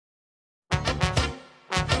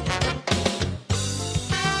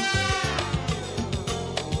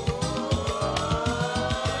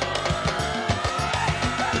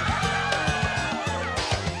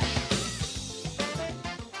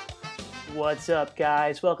What's up,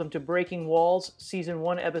 guys? Welcome to Breaking Walls, Season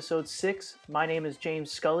 1, Episode 6. My name is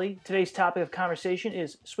James Scully. Today's topic of conversation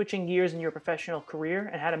is switching gears in your professional career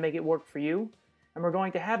and how to make it work for you. And we're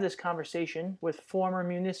going to have this conversation with former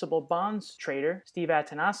municipal bonds trader Steve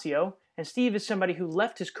Attanasio. And Steve is somebody who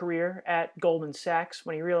left his career at Goldman Sachs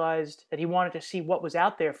when he realized that he wanted to see what was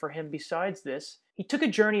out there for him besides this. He took a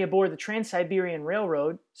journey aboard the Trans-Siberian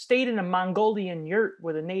Railroad, stayed in a Mongolian yurt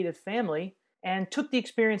with a native family, and took the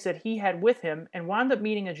experience that he had with him and wound up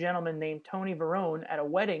meeting a gentleman named Tony Varone at a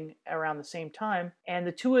wedding around the same time. And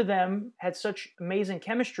the two of them had such amazing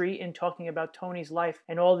chemistry in talking about Tony's life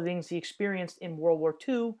and all the things he experienced in World War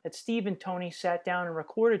II that Steve and Tony sat down and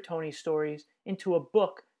recorded Tony's stories into a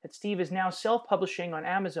book that Steve is now self-publishing on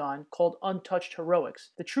Amazon called Untouched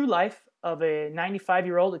Heroics: The True Life of a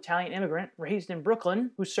 95-year-old Italian immigrant raised in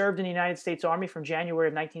Brooklyn who served in the United States Army from January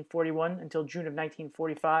of 1941 until June of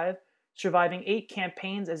 1945, surviving 8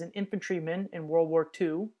 campaigns as an infantryman in World War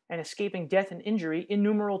II, and escaping death and injury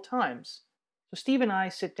innumerable times. So Steve and I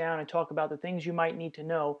sit down and talk about the things you might need to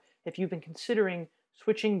know if you've been considering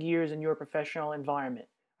switching gears in your professional environment.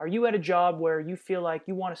 Are you at a job where you feel like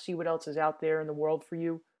you want to see what else is out there in the world for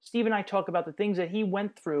you? Steve and I talk about the things that he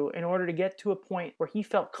went through in order to get to a point where he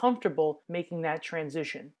felt comfortable making that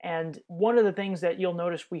transition. And one of the things that you'll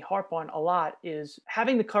notice we harp on a lot is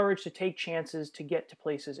having the courage to take chances to get to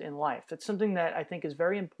places in life. It's something that I think is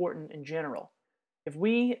very important in general. If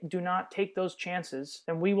we do not take those chances,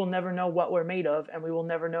 then we will never know what we're made of, and we will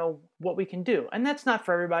never know what we can do. And that's not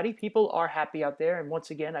for everybody. People are happy out there. And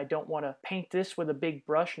once again, I don't want to paint this with a big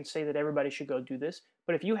brush and say that everybody should go do this.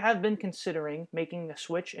 But if you have been considering making a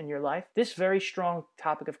switch in your life, this very strong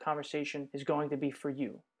topic of conversation is going to be for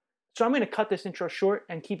you. So I'm going to cut this intro short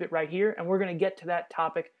and keep it right here. And we're going to get to that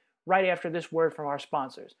topic right after this word from our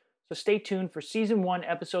sponsors. So stay tuned for Season 1,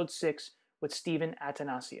 Episode 6 with Stephen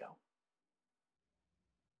Attanasio.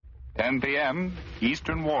 10 p.m.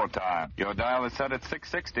 Eastern Wartime. Your dial is set at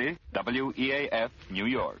 660 WEAF, New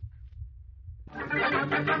York.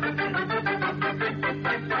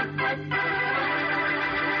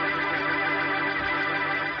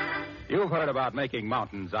 You've heard about making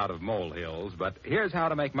mountains out of molehills, but here's how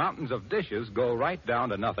to make mountains of dishes go right down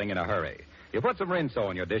to nothing in a hurry. You put some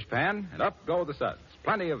Rinso in your dishpan, and up go the suds.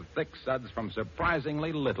 Plenty of thick suds from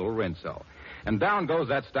surprisingly little Rinso. And down goes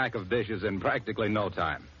that stack of dishes in practically no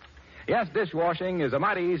time. Yes, dishwashing is a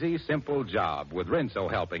mighty easy, simple job with Rinso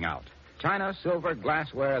helping out. China, silver,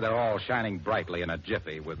 glassware, they're all shining brightly in a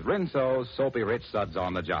jiffy with Rinso's soapy-rich suds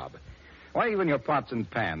on the job. Why, even your pots and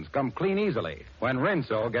pans come clean easily when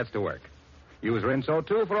Rinso gets to work. Use Rinso,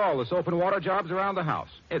 too, for all the soap and water jobs around the house.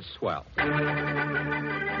 It's swell.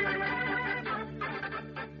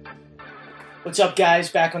 What's up,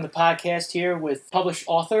 guys? Back on the podcast here with published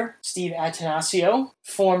author Steve Attanasio,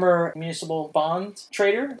 former municipal bond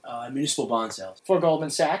trader. Municipal bond sales. For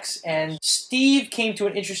Goldman Sachs. And Steve came to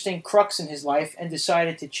an interesting crux in his life and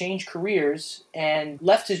decided to change careers and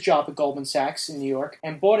left his job at Goldman Sachs in New York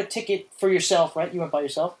and bought a ticket for yourself, right? You went by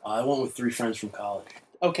yourself? I went with 3 friends from college.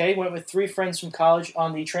 Okay, went with 3 friends from college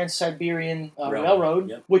on the Trans-Siberian Railroad,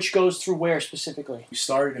 yep. Which goes through where specifically? We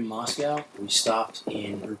started in Moscow. We stopped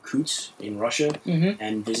in Irkutsk in Russia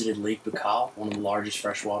and visited Lake Baikal, one of the largest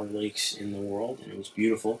freshwater lakes in the world, and it was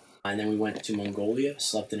beautiful. And then we went to Mongolia,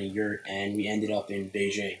 slept in a yurt, and we ended up in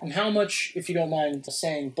Beijing. And how much, if you don't mind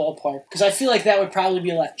saying ballpark? Because I feel like that would probably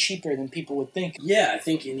be a lot cheaper than people would think. Yeah, I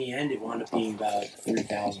think in the end it wound up being about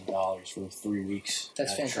 $3,000 for 3 weeks.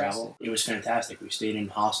 That's fantastic. Travel. It was fantastic. We stayed in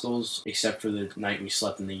hostels, except for the night we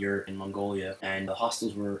slept in the yurt in Mongolia. And the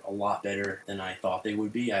hostels were a lot better than I thought they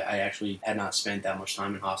would be. I actually had not spent that much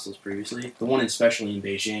time in hostels previously. The one especially in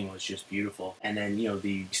Beijing was just beautiful. And then,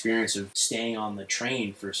 the experience of staying on the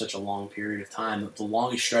train for such a long period of time. The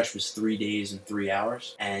longest stretch was 3 days and 3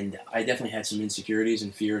 hours, and I definitely had some insecurities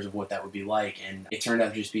and fears of what that would be like, and it turned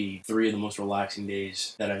out to just be 3 of the most relaxing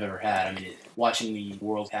days that I've ever had. I mean, watching the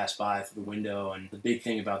world pass by through the window, and the big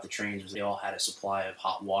thing about the trains was they all had a supply of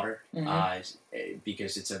hot water,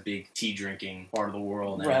 because it's a big tea drinking part of the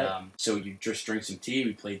world, and right. So you just drink some tea,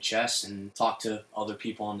 we played chess, and talked to other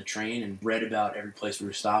people on the train, and read about every place we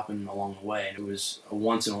were stopping along the way, and it was a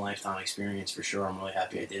once-in-a-lifetime experience for sure. I'm really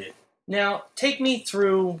happy I did it. Now, take me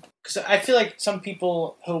through Because I feel like some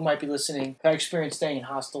people who might be listening have experienced staying in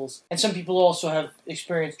hostels, and some people also have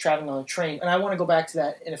experienced traveling on a train. And I want to go back to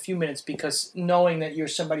that in a few minutes, because knowing that you're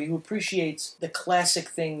somebody who appreciates the classic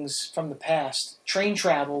things from the past, train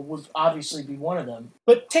travel would obviously be one of them.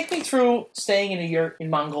 But take me through staying in a yurt in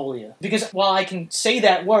Mongolia. Because while I can say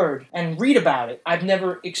that word and read about it, I've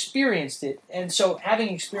never experienced it. And so having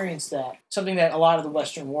experienced that, something that a lot of the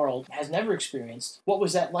Western world has never experienced, what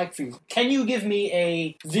was that like for you? Can you give me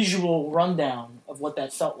a visual rundown of what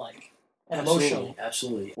that felt like? Emotionally.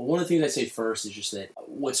 Absolutely. Well, one of the things I'd say first is just that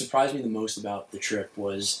what surprised me the most about the trip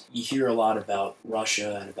was you hear a lot about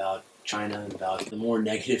Russia and about China and about the more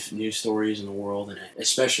negative news stories in the world, and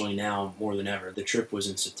especially now more than ever. The trip was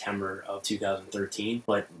in September of 2013,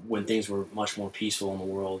 but when things were much more peaceful in the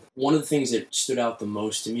world. One of the things that stood out the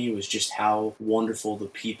most to me was just how wonderful the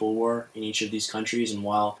people were in each of these countries, and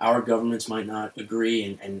while our governments might not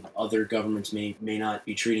agree and other governments may not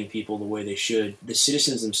be treating people the way they should, the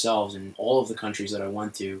citizens themselves in all of the countries that I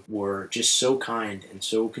went to were just so kind and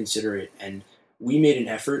so considerate, and we made an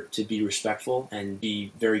effort to be respectful and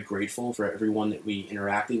be very grateful for everyone that we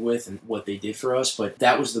interacted with and what they did for us, but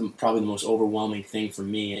that was probably the most overwhelming thing for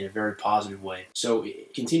me in a very positive way. So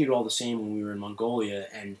it continued all the same when we were in Mongolia,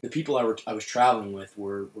 and the people I was traveling with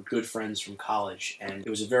were good friends from college, and it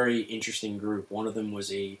was a very interesting group. One of them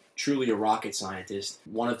was truly a rocket scientist,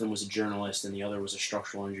 one of them was a journalist, and the other was a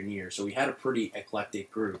structural engineer. So we had a pretty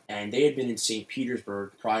eclectic group, and they had been in St.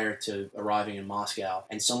 Petersburg prior to arriving in Moscow,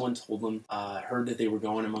 and someone told them, heard that they were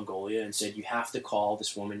going to Mongolia, and said, you have to call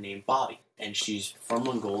this woman named Bobby. And she's from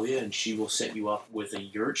Mongolia, and she will set you up with a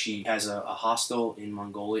yurt. She has a hostel in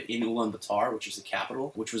Mongolia, in Ulaanbaatar, which is the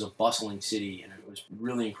capital, which was a bustling city, and it was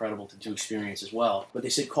really incredible to experience as well. But they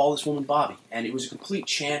said, call this woman Bobby. And it was a complete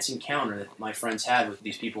chance encounter that my friends had with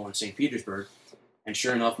these people in St. Petersburg. And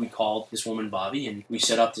sure enough, we called this woman Bobby, and we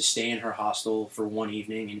set up to stay in her hostel for one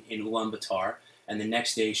evening in Ulaanbaatar. And the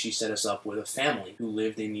next day, she set us up with a family who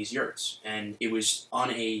lived in these yurts. And it was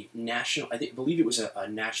on a national, believe it was a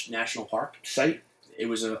national park site. It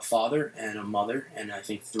was a father and a mother and I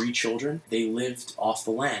think 3 children. They lived off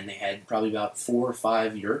the land. They had probably about 4 or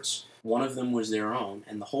 5 yurts. One of them was their own.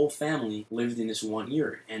 And the whole family lived in this one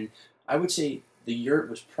yurt. And I would say the yurt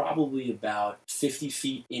was probably about 50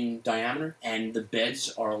 feet in diameter. And the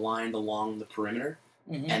beds are aligned along the perimeter.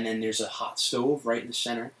 Mm-hmm. And then there's a hot stove right in the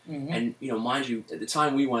center. Mm-hmm. And, mind you, at the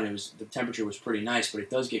time we went, the temperature was pretty nice, but it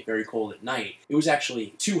does get very cold at night. It was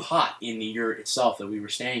actually too hot in the yurt itself that we were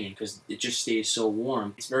staying in because it just stays so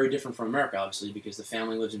warm. It's very different from America, obviously, because the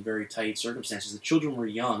family lives in very tight circumstances. The children were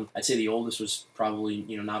young. I'd say the oldest was probably,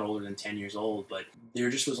 not older than 10 years old, but there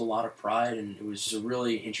just was a lot of pride, and it was a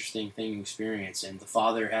really interesting thing to experience. And the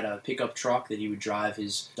father had a pickup truck that he would drive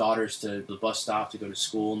his daughters to the bus stop to go to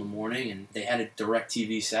school in the morning, and they had a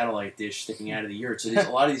DirecTV satellite dish sticking out of the yurt. So there's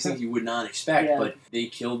a lot of these things you would not expect, but they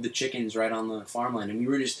killed the chickens right on the farmland. And we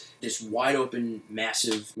were just this wide open,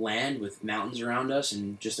 massive land with mountains around us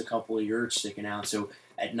and just a couple of yurts sticking out. So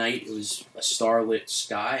at night, it was a starlit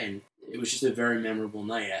sky, and it was just a very memorable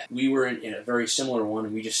night. We were in a very similar one,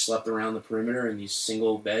 and we just slept around the perimeter in these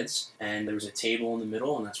single beds, and there was a table in the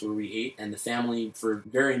middle, and that's where we ate. And the family, for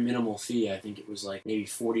very minimal fee, I think it was like maybe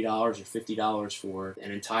 $40 or $50 for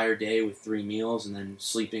an entire day with 3 meals, and then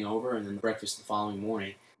sleeping over, and then breakfast the following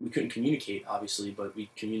morning. We couldn't communicate, obviously, but we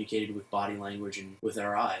communicated with body language and with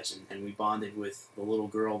our eyes, and we bonded with the little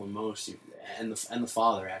girl the most, and the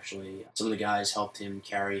father, actually. Some of the guys helped him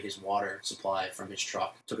carry his water supply from his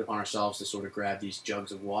truck. Took it upon ourselves to sort of grab these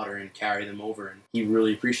jugs of water and carry them over, and he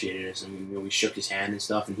really appreciated us. And we shook his hand and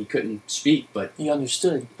stuff, and he couldn't speak, but he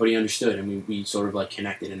understood. And we sort of like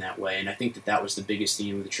connected in that way. And I think that was the biggest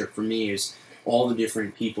theme of the trip for me, is all the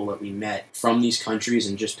different people that we met from these countries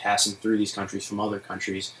and just passing through these countries from other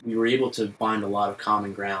countries. We were able to find a lot of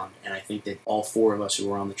common ground, and I think that all 4 of us who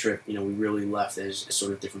were on the trip, we really left as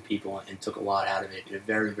sort of different people and took a lot out of it in a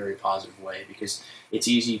very, very positive way, because it's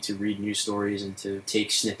easy to read news stories and to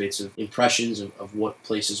take snippets of impressions of what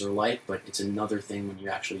places are like, but it's another thing when you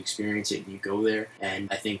actually experience it and you go there. And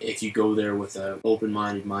I think if you go there with an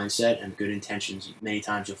open-minded mindset and good intentions, many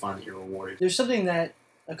times you'll find that you're rewarded. There's something that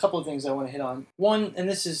a couple of things I want to hit on. One, and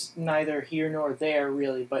this is neither here nor there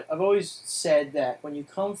really, but I've always said that when you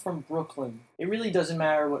come from Brooklyn, it really doesn't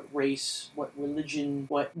matter what race, what religion,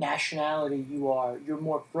 what nationality you are. You're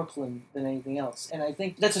more Brooklyn than anything else. And I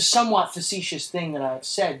think that's a somewhat facetious thing that I've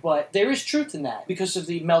said, but there is truth in that because of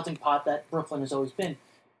the melting pot that Brooklyn has always been.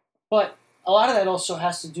 But a lot of that also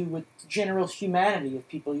has to do with the general humanity of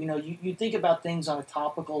people. You think about things on a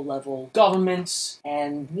topical level, governments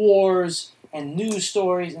and wars and news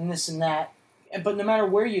stories and this and that. But no matter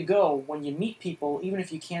where you go, when you meet people, even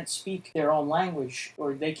if you can't speak their own language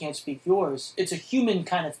or they can't speak yours, it's a human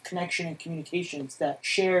kind of connection and communication. It's that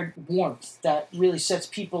shared warmth that really sets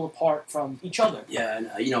people apart from each other. Yeah,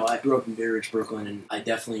 and I grew up in Bay Ridge, Brooklyn, and I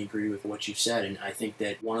definitely agree with what you said. And I think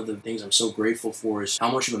that one of the things I'm so grateful for is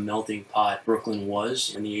how much of a melting pot Brooklyn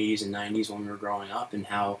was in the 80s and 90s when we were growing up, and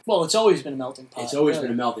how... Well, it's always been a melting pot. It's always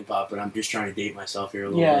been a melting pot, but I'm just trying to date myself here a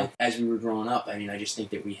little bit. As we were growing up, I mean, I just think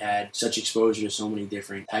that we had such exposure to so many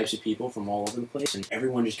different types of people from all over the place, and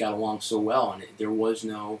everyone just got along so well, and there was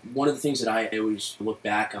no... One of the things that I always look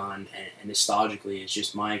back on, and nostalgically, is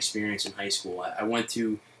just my experience in high school. I went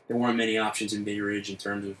to... There weren't many options in Bay Ridge in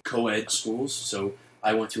terms of co-ed schools, so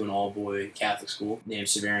I went to an all-boy Catholic school named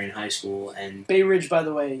Severian High School, and... Bay Ridge, by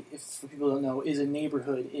the way, if for people don't know, is a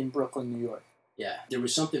neighborhood in Brooklyn, New York. Yeah, there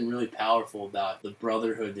was something really powerful about the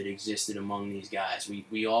brotherhood that existed among these guys.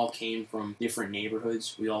 We all came from different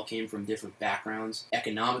neighborhoods. We all came from different backgrounds,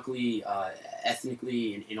 economically,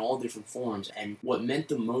 ethnically, in all different forms. And what meant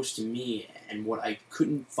the most to me, and what I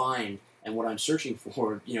couldn't find, and what I'm searching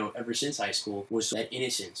for, ever since high school, was that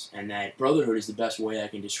innocence. And that brotherhood is the best way I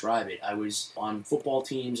can describe it. I was on football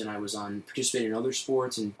teams, and I was participating in other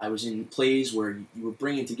sports, and I was in plays where you were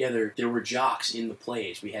bringing together, there were jocks in the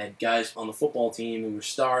plays. We had guys on the football team who were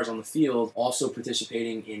stars on the field, also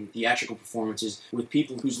participating in theatrical performances with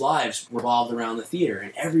people whose lives revolved around the theater.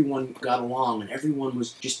 And everyone got along, and everyone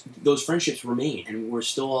was just, those friendships remained, and we're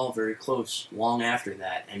still all very close long after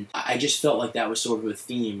that. And I just felt like that was sort of a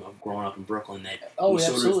theme of growing up in Brooklyn,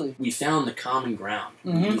 that we found the common ground.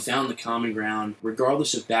 Mm-hmm. We found the common ground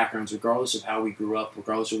regardless of backgrounds, regardless of how we grew up,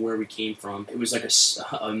 regardless of where we came from. It was like an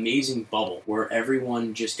amazing bubble where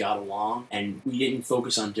everyone just got along, and we didn't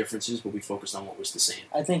focus on differences, but we focused on what was the same.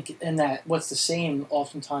 I think in that what's the same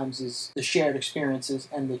oftentimes is the shared experiences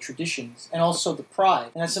and the traditions, and also the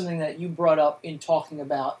pride. And that's something that you brought up in talking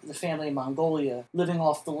about the family in Mongolia, living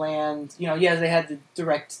off the land. They had the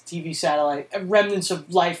direct TV satellite, remnants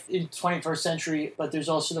of life in 21st century, but there's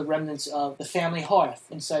also the remnants of the family hearth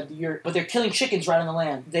inside the yurt. But they're killing chickens right on the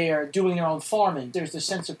land. They are doing their own farming. There's the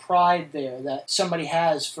sense of pride there that somebody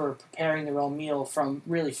has for preparing their own meal from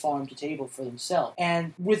really farm to table for themselves.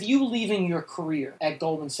 And with you leaving your career at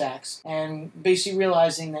Goldman Sachs and basically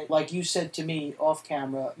realizing that, like you said to me off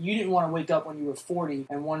camera, you didn't want to wake up when you were 40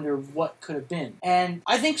 and wonder what could have been. And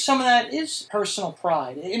I think some of that is personal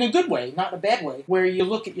pride, in a good way, not in a bad way, where you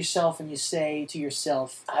look at yourself and you say to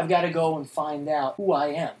yourself, I've got to go and find out who I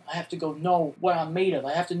am. I have to go know what I'm made of.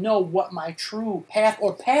 I have to know what my true path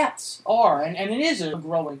or paths are. And it is a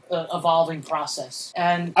growing, evolving process.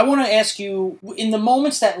 And I want to ask you, in the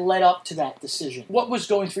moments that led up to that decision, what was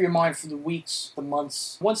going through your mind for the weeks, the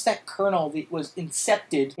months? Once that kernel that was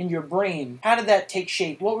incepted in your brain, how did that take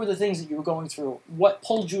shape? What were the things that you were going through? What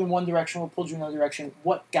pulled you in one direction? What pulled you in another direction?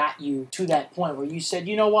 What got you to that point where you said,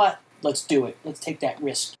 you know what? Let's do it. Let's take that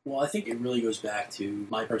risk. Well, I think it really goes back to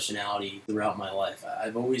my personality throughout my life.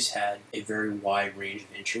 I've always had a very wide range of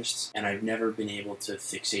interests, and I've never been able to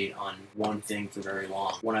fixate on one thing for very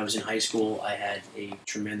long. When I was in high school, I had a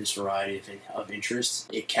tremendous variety of interests.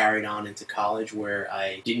 It carried on into college, where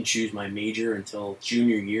I didn't choose my major until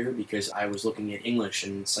junior year because I was looking at English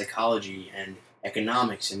and psychology and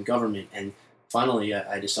economics and government, and finally,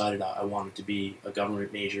 I decided I wanted to be a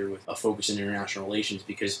government major with a focus in international relations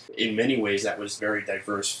because in many ways that was a very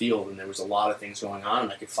diverse field and there was a lot of things going on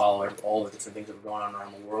and I could follow all the different things that were going on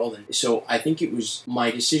around the world. And so I think it was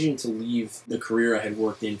my decision to leave the career I had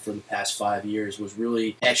worked in for the past 5 years was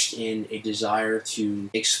really etched in a desire to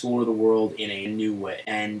explore the world in a new way.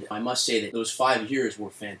 And I must say that those 5 years were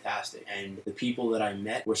fantastic. And the people that I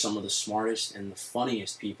met were some of the smartest and the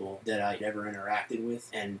funniest people that I'd ever interacted with.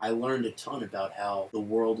 And I learned a ton about how the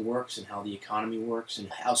world works and how the economy works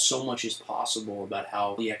and how so much is possible about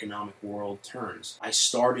how the economic world turns. I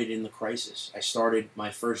started in the crisis.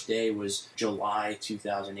 My first day was July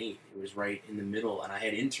 2008. It was right in the middle, and I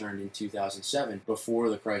had interned in 2007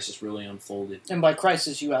 before the crisis really unfolded. And by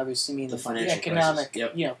crisis, you obviously mean the financial economic,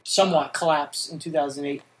 crisis. Yep. Somewhat collapse in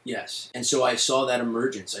 2008. Yes. And so I saw that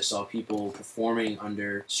emergence. I saw people performing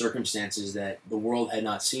under circumstances that the world had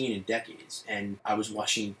not seen in decades. And I was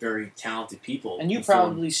watching very talented people. And you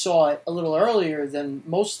probably saw it a little earlier than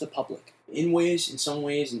most of the public. in some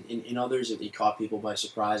ways, and in others, it caught people by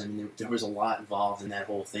surprise. I mean, there was a lot involved in that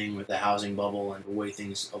whole thing with the housing bubble and the way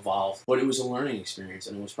things evolved. But it was a learning experience,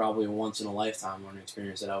 and it was probably a once-in-a-lifetime learning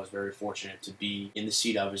experience that I was very fortunate to be in the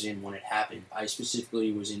seat I was in when it happened. I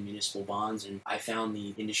specifically was in municipal bonds, and I found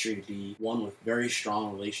the industry to be one with very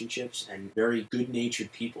strong relationships and very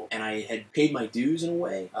good-natured people. And I had paid my dues in a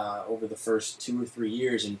way over the first 2 or 3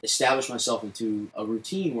 years and established myself into a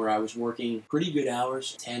routine where I was working pretty good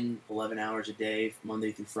hours, 10, 11 hours a day,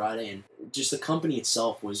 Monday through Friday. And just the company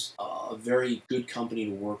itself was a very good company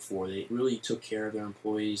to work for. They really took care of their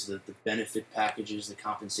employees, the benefit packages, the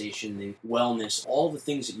compensation, the wellness, all the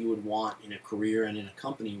things that you would want in a career and in a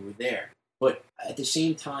company were there. But at the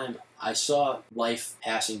same time, I saw life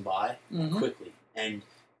passing by quickly. And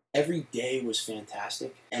every day was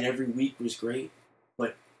fantastic, and every week was great.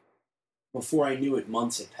 But before I knew it,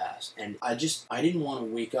 months had passed. And I didn't want to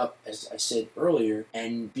wake up, as I said earlier,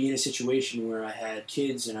 and be in a situation where I had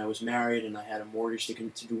kids and I was married and I had a mortgage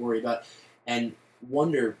to worry about and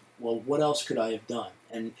wonder, well, what else could I have done?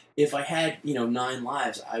 And if I had, 9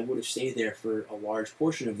 lives, I would have stayed there for a large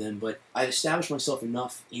portion of them. But I established myself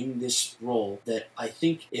enough in this role that I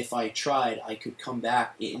think if I tried, I could come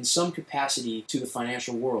back in some capacity to the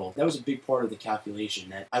financial world. That was a big part of the calculation,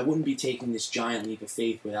 that I wouldn't be taking this giant leap of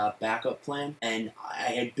faith without a backup plan. And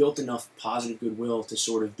I had built enough positive goodwill to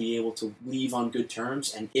sort of be able to leave on good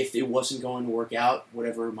terms. And if it wasn't going to work out,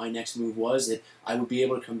 whatever my next move was, that I would be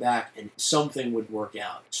able to come back and something would work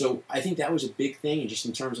out. So I think that was a big thing. And just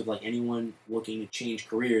in terms of like anyone looking to change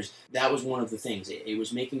careers, that was one of the things. It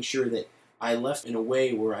was making sure that I left in a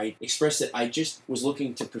way where I expressed that I just was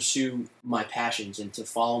looking to pursue my passions and to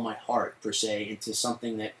follow my heart, per se, into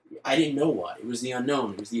something that I didn't know what. It was the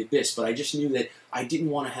unknown. It was the abyss. But I just knew that I didn't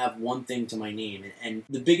want to have one thing to my name. And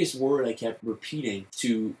the biggest word I kept repeating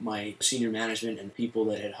to my senior management and people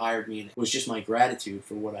that had hired me was just my gratitude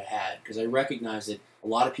for what I had. Because I recognized that a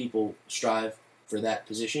lot of people strive for that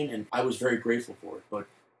position, and I was very grateful for it. But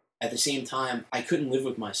at the same time, I couldn't live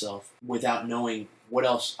with myself without knowing what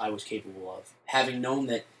else I was capable of. Having known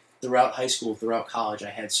that throughout high school, throughout college, I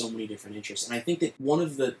had so many different interests. And I think that one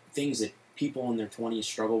of the things that people in their 20s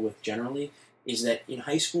struggle with generally is that in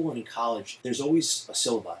high school and in college, there's always a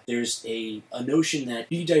syllabi. There's a notion that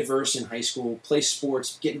be diverse in high school, play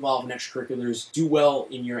sports, get involved in extracurriculars, do well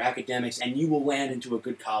in your academics, and you will land into a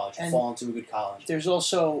good college, fall into a good college. There's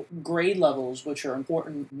also grade levels, which are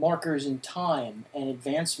important markers in time and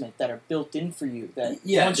advancement that are built in for you, that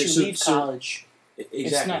once you leave college...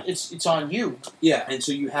 Exactly. It's on you. Yeah, and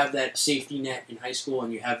so you have that safety net in high school,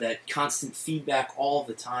 and you have that constant feedback all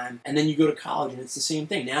the time, and then you go to college, and it's the same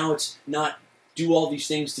thing. Now it's not do all these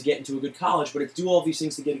things to get into a good college, but it's do all these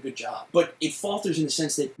things to get a good job. But it falters in the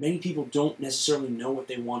sense that many people don't necessarily know what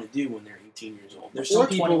they want to do when they're 18 years old. There's some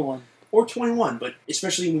people, 21. Or 21, but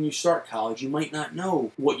especially when you start college, you might not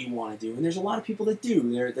know what you want to do. And there's a lot of people that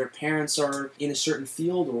do. Their parents are in a certain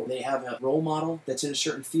field, or they have a role model that's in a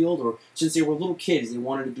certain field, or since they were little kids, they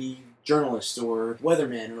wanted to be journalists or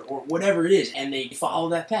weathermen or whatever it is, and they follow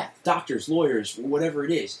that path. Doctors, lawyers, whatever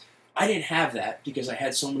it is. I didn't have that because I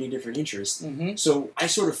had so many different interests. So I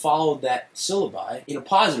sort of followed that syllabi in a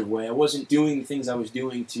positive way. I wasn't doing the things I was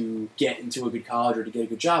doing to get into a good college or to get a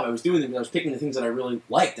good job. I was doing them because I was picking the things that I really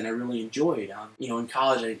liked and I really enjoyed. In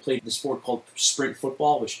college, I played the sport called sprint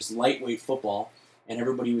football, which is lightweight football, and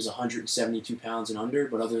everybody was 172 pounds and under,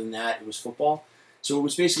 but other than that, it was football. So it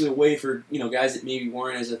was basically a way for guys that maybe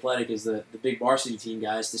weren't as athletic as the big varsity team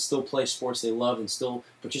guys to still play sports they love and still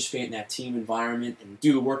participate in that team environment and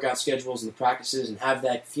do the workout schedules and the practices and have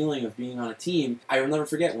that feeling of being on a team. I will never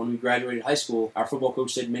forget when we graduated high school, our football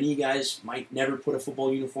coach said many guys might never put a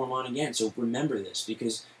football uniform on again. So remember this,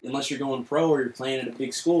 because unless you're going pro or you're playing at a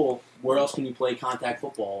big school, where else can you play contact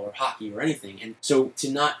football or hockey or anything? And so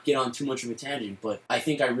to not get on too much of a tangent, but I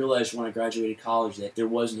think I realized when I graduated college that there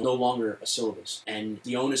was no longer a syllabus. And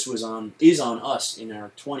the onus is on us in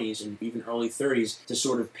our 20s and even early 30s to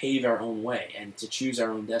sort of pave our own way and to choose our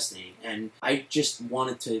own destiny. And I just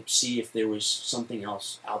wanted to see if there was something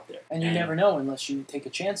else out there. And you never know unless you take a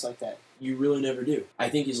chance like that. You really never do. I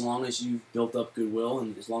think as long as you've built up goodwill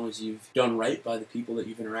and as long as you've done right by the people that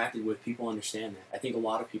you've interacted with, people understand that. I think a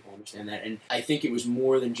lot of people understand that. And I think it was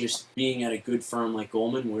more than just being at a good firm like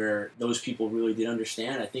Goldman where those people really did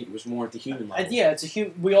understand. I think it was more at the human level. Yeah,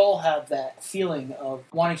 we all have that feeling of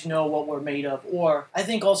wanting to know what we're made of. Or I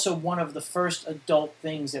think also one of the first adult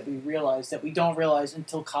things that we realize that we don't realize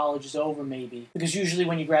until college is over maybe. Because usually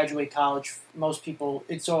when you graduate college, most people,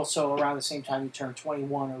 it's also around the same time you turn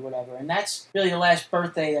 21 or whatever. And that's really the last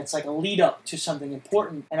birthday that's like a lead up to something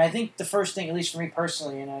important. And I think the first thing, at least for me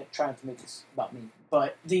personally, and I try not to make this about me,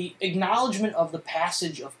 but the acknowledgement of the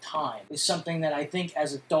passage of time is something that I think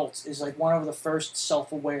as adults is like one of the first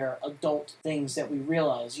self-aware adult things that we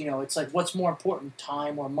realize. You know, it's like, what's more important,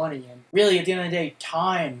 time or money? And really, at the end of the day,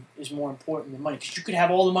 time is more important than money, because you could have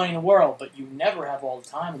all the money in the world, but you never have all the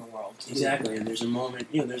time in the world. Exactly, and there's a moment,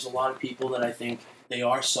 there's a lot of people that I think they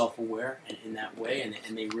are self-aware in that way,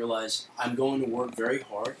 and they realize, I'm going to work very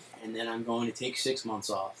hard, and then I'm going to take 6 months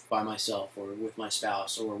off by myself or with my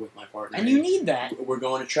spouse or with my partner. And you need that. We're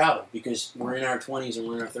going to travel because we're in our 20s and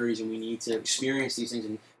we're in our 30s, and we need to experience these things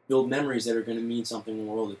and build memories that are going to mean something when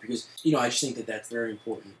we're older. Because, I just think that that's very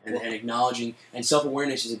important. And acknowledging, and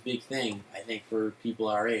self-awareness is a big thing, I think, for people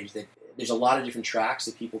our age, that there's a lot of different tracks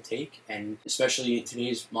that people take, and especially in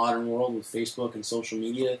today's modern world with Facebook and social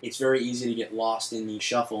media, it's very easy to get lost in the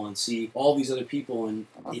shuffle and see all these other people, and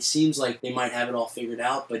it seems like they might have it all figured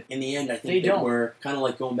out, but in the end, I think we're kind of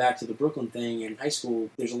like going back to the Brooklyn thing in high school.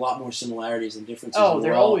 There's a lot more similarities and differences. Oh,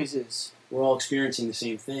 there always is. We're all experiencing the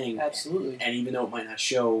same thing. Absolutely. And even though it might not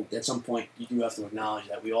show, at some point you do have to acknowledge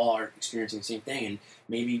that we all are experiencing the same thing. And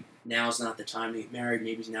maybe now's not the time to get married.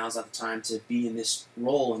 Maybe now's not the time to be in this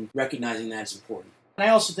role, and recognizing that is important. And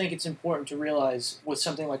I also think it's important to realize with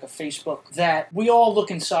something like a Facebook that we all look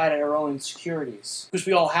inside at our own insecurities, because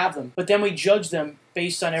we all have them, but then we judge them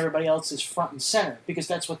based on everybody else's front and center, because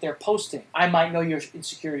that's what they're posting. I might know your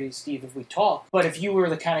insecurities, Steve, if we talk, but if you were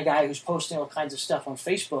the kind of guy who's posting all kinds of stuff on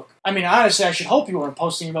Facebook, I mean, honestly, I should hope you weren't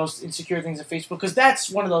posting your most insecure things on Facebook, because that's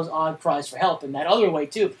one of those odd cries for help in that other way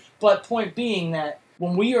too. But point being that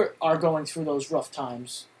when we are going through those rough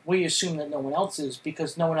times, we assume that no one else is,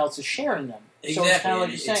 because no one else is sharing them. Exactly. So it's kind of like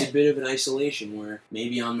you're saying. It's a bit of an isolation where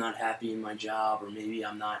maybe I'm not happy in my job, or maybe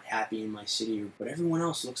I'm not happy in my city, but everyone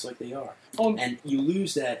else looks like they are. Oh, and you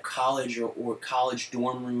lose that college or college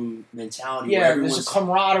dorm room mentality. Yeah, where there's a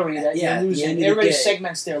camaraderie that you're losing. Everybody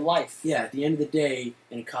segments their life. Yeah, at the end of the day,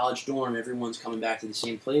 in a college dorm, everyone's coming back to the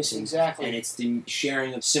same place. Exactly. And it's the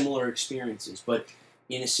sharing of similar experiences. But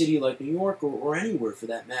in a city like New York, or anywhere for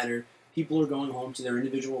that matter, people are going home to their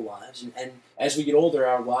individual lives, and as we get older,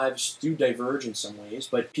 our lives do diverge in some ways,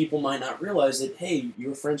 but people might not realize that, hey,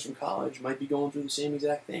 your friends from college might be going through the same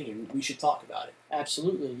exact thing, and we should talk about it.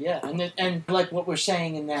 Absolutely, yeah. And like what we're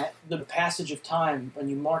saying in that the passage of time, when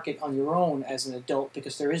you mark it on your own as an adult,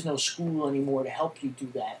 because there is no school anymore to help you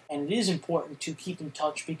do that. And it is important to keep in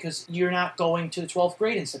touch, because you're not going to the 12th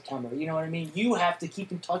grade in September. You know what I mean? You have to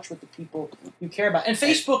keep in touch with the people you care about. And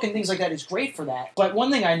Facebook and things like that is great for that. But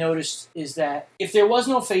one thing I noticed is that if there was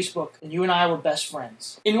no Facebook and you and I were best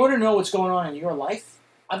friends, in order to know what's going on in your life,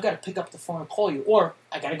 I've got to pick up the phone and call you. Or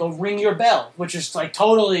I got to go ring your bell, which is like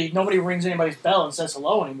totally, nobody rings anybody's bell and says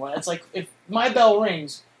hello anymore. It's like, if my bell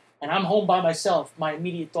rings and I'm home by myself, my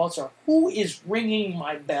immediate thoughts are, who is ringing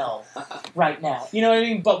my bell right now? You know what I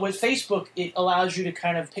mean? But with Facebook, it allows you to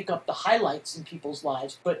kind of pick up the highlights in people's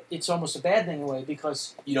lives, but it's almost a bad thing in a way,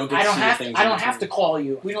 because you don't get I don't have to call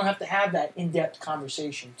you. We don't have to have that in-depth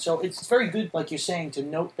conversation. So it's very good, like you're saying, to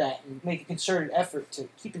note that and make a concerted effort to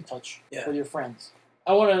keep in touch with your friends.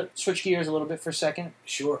 I want to switch gears a little bit for a second.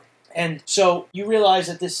 Sure. And so you realize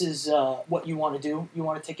that this is what you want to do. You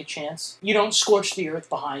want to take a chance. You don't scorch the earth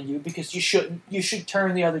behind you, because you shouldn't. You should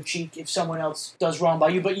turn the other cheek if someone else does wrong by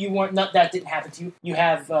you. But that didn't happen to you. You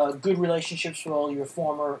have good relationships with all your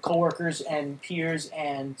former coworkers and peers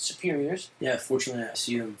and superiors. Yeah, fortunately, I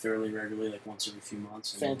see them fairly regularly, like once every few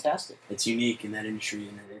months. Fantastic. It's unique in that industry,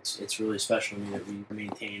 and it's really special to me that we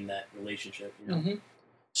maintain that relationship. You know? Mm-hmm.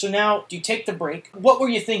 So now, you take the break. What were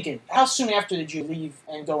you thinking? How soon after did you leave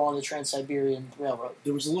and go on the Trans-Siberian Railroad?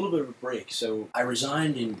 There was a little bit of a break. So I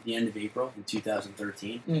resigned in the end of April in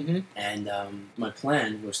 2013. Mm-hmm. And my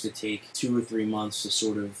plan was to take 2 or 3 months to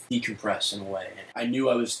sort of decompress in a way. And I knew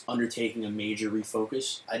I was undertaking a major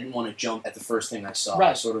refocus. I didn't want to jump at the first thing I saw.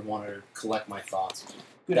 Right. I sort of wanted to collect my thoughts.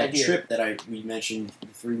 Good that idea. Trip that we mentioned, the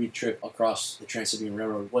 3-week trip across the Trans-Siberian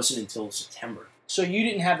Railroad, wasn't until September. So you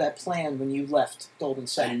didn't have that plan when you left Golden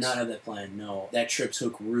Sachs? I did not have that plan, no. That trip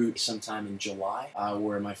took root sometime in July,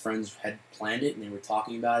 where my friends had planned it and they were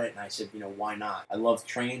talking about it, and I said, why not? I loved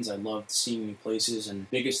trains, I loved seeing new places, and the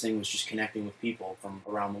biggest thing was just connecting with people from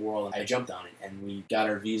around the world. I jumped on it, and we got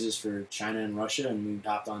our visas for China and Russia, and we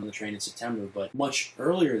hopped on the train in September. But much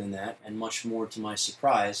earlier than that, and much more to my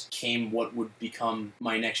surprise, came what would become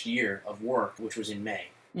my next year of work, which was in May.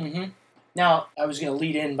 Mm-hmm. Now, I was going to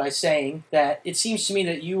lead in by saying that it seems to me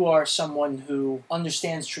that you are someone who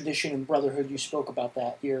understands tradition and brotherhood. You spoke about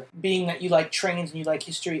that here. Being that you like trains and you like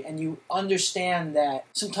history, and you understand that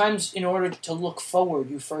sometimes in order to look forward,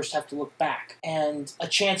 you first have to look back. And a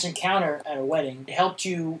chance encounter at a wedding helped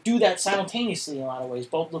you do that simultaneously in a lot of ways,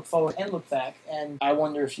 both look forward and look back. And I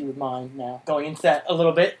wonder if you would mind now going into that a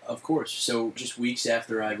little bit. Of course. So just weeks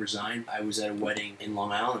after I resigned, I was at a wedding in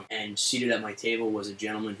Long Island, and seated at my table was a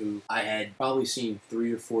gentleman who I had probably seen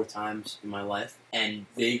 3 or 4 times in my life, and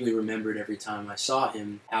vaguely remembered every time I saw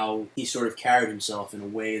him how he sort of carried himself in a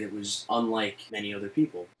way that was unlike many other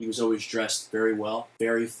people. He was always dressed very well,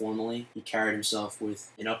 very formally. He carried himself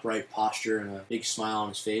with an upright posture and a big smile on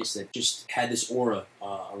his face that just had this aura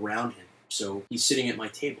around him. So he's sitting at my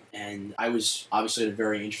table, and I was obviously at a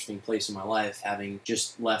very interesting place in my life, having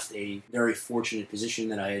just left a very fortunate position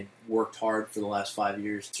that I had worked hard for the last 5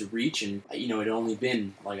 years to reach, and it had only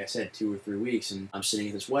been, like I said, 2 or 3 weeks, and I'm sitting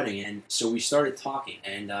at this wedding, and so we started talking,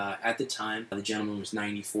 and at the time, the gentleman was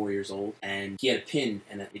 94 years old, and he had a pin,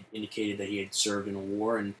 and it indicated that he had served in a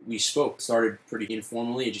war, and we started pretty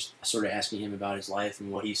informally, just sort of asking him about his life and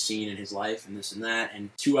what he's seen in his life, and this and that,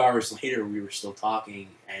 and 2 hours later, we were still talking,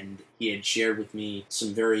 and he had shared with me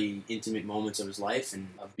some very intimate moments of his life and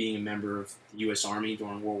of being a member of the U.S. Army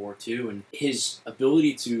during World War II, and his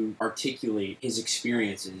ability to articulate his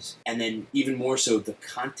experiences, and then even more so the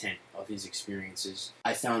content of his experiences,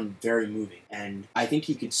 I found very moving. And I think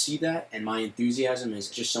he could see that, and my enthusiasm as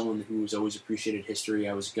just someone who has always appreciated history.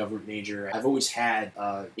 I was a government major. I've always had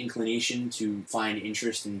inclination to find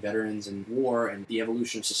interest in veterans and war and the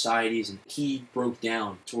evolution of societies, and he broke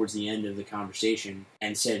down towards the end of the conversation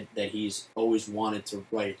and said that he's always wanted to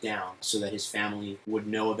write it down so that his family would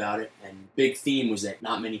know about it. And big theme was that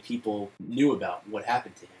not many people knew about what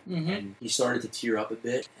happened to him. Mm-hmm. And he started to tear up a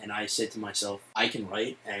bit, and I said to myself, I can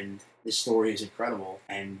write, and this story is incredible,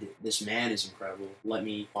 and this man is incredible. Let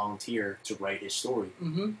me volunteer to write his story.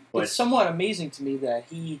 Mm-hmm. But it's somewhat amazing to me that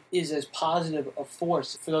he is as positive a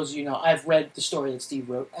force. For those of you who know, I've read the story that Steve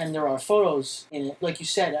wrote, and there are photos in it. Like you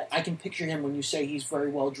said, I can picture him when you say he's very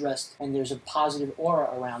well dressed, and there's a positive aura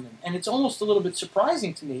around him. And it's almost a little bit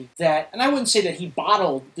surprising to me that, and I wouldn't say that he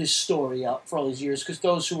bottled this story up for all these years, because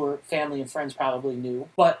those who were family and friends probably knew,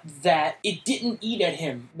 but that it didn't eat at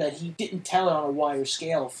him, that he didn't tell it on a wider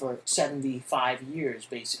scale for 75 years,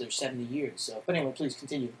 basically, or 70 years. So, but anyway, please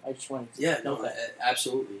continue. I just wanted to note that.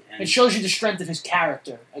 Absolutely. And it shows you the strength of his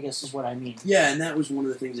character, I guess is what I mean. Yeah, and that was one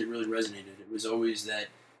of the things that really resonated. It was always that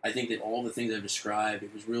I think that all the things I've described,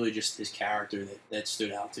 it was really just his character that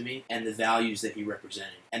stood out to me, and the values that he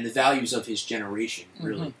represented, and the values of his generation,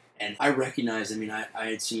 really. Mm-hmm. And I recognized, I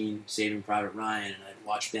had seen Saving Private Ryan, and I'd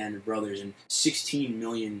watched Band of Brothers, and 16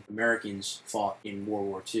 million Americans fought in World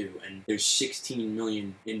War II, and there's 16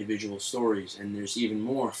 million individual stories, and there's even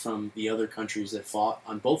more from the other countries that fought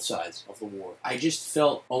on both sides of the war. I just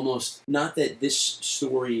felt almost, not that this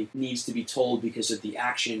story needs to be told because of the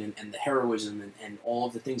action and the heroism and all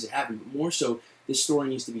of the things that happened, but more so, this story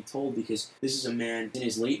needs to be told because this is a man in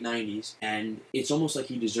his late 90s, and it's almost like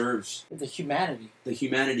he deserves the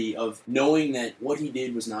humanity of knowing that what he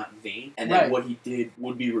did was not vain, and that what he did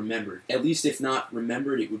would be remembered. At least if not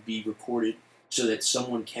remembered, it would be recorded so that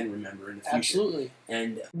someone can remember in the future. Absolutely.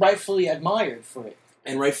 And rightfully admired for it.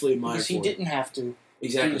 And rightfully admired because he didn't have to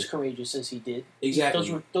be as courageous as he did.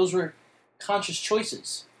 Exactly. Those were conscious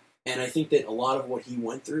choices. And I think that a lot of what he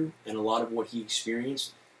went through and a lot of what he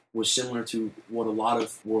experienced was similar to what a lot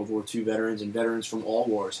of World War II veterans and veterans from all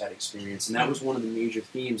wars had experienced. And that was one of the major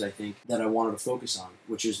themes, I think, that I wanted to focus on,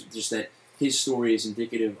 which is just that his story is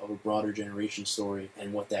indicative of a broader generation story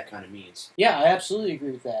and what that kind of means. Yeah, I absolutely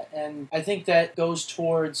agree with that. And I think that goes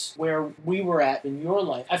towards where we were at in your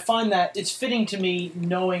life. I find that it's fitting to me,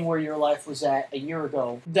 knowing where your life was at a year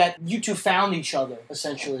ago, that you two found each other,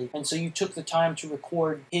 essentially. And so you took the time to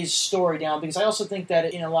record his story down, because I also think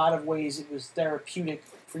that in a lot of ways it was therapeutic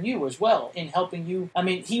for you as well, in helping you.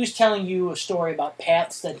 He was telling you a story about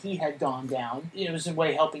paths that he had gone down. It was a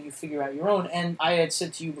way helping you figure out your own. And I had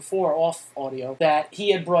said to you before, off audio, that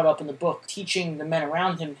he had brought up in the book, teaching the men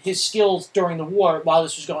around him his skills during the war while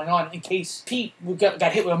this was going on. In case Pete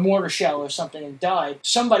got hit with a mortar shell or something and died,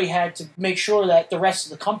 somebody had to make sure that the rest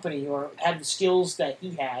of the company or had the skills that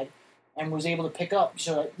he had and was able to pick up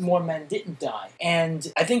so that more men didn't die.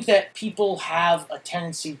 And I think that people have a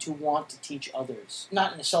tendency to want to teach others,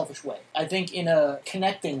 not in a selfish way. I think in a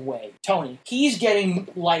connecting way. Tony, he's getting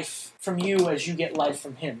life from you as you get life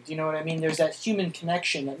from him. Do you know what I mean? There's that human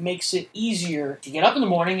connection that makes it easier to get up in the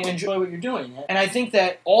morning and enjoy what you're doing. And I think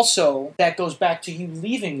that also that goes back to you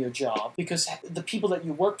leaving your job, because the people that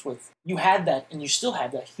you worked with, you had that, and you still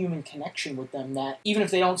have that human connection with them, that even if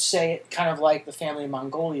they don't say it kind of like the family in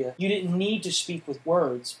Mongolia, you didn't need to speak with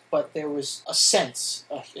words, but there was a sense,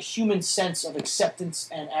 a human sense of acceptance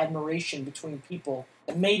and admiration between people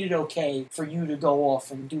that made it okay for you to go off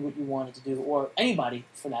and do what you wanted to do, or anybody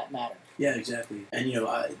for that matter. Yeah, exactly. And,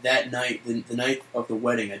 that night, the night of the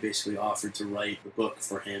wedding, I basically offered to write a book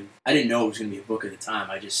for him. I didn't know it was going to be a book at the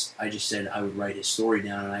time. I just said I would write his story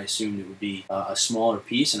down, and I assumed it would be a smaller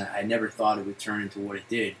piece, and I never thought it would turn into what it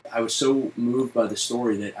did. I was so moved by the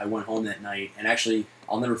story that I went home that night, and actually,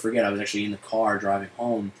 I'll never forget, I was actually in the car driving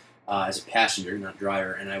home as a passenger, not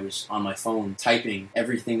driver, and I was on my phone typing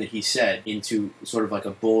everything that he said into sort of like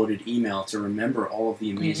a bulleted email to remember all of the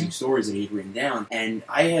amazing stories that he had written down. And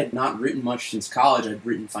I had not written much since college. I'd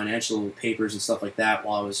written financial papers and stuff like that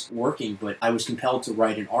while I was working, but I was compelled to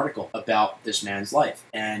write an article about this man's life.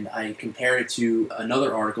 And I compared it to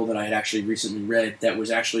another article that I had actually recently read that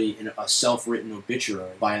was actually a self-written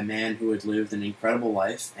obituary by a man who had lived an incredible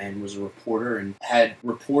life and was a reporter and had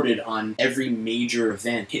reported on every major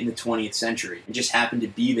event in the 20th century, and just happened to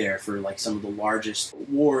be there for like some of the largest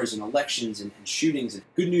wars and elections and shootings and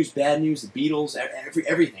good news, bad news, the Beatles,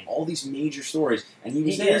 everything, all these major stories. And he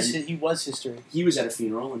was there. He was history. He was at a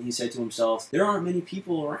funeral, and he said to himself, there aren't many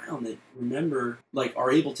people around that remember, like,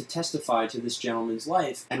 are able to testify to this gentleman's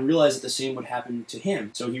life and realize that the same would happen to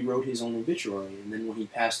him. So he wrote his own obituary, and then when he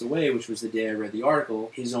passed away, which was the day I read the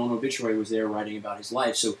article, his own obituary was there writing about his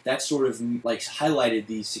life. So that sort of like highlighted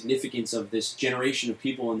the significance of this generation of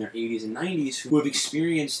people in their 80s and 90s who have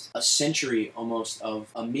experienced a century almost of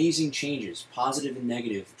amazing changes, positive and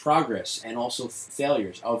negative, progress, and also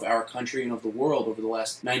failures of our country and of the world over the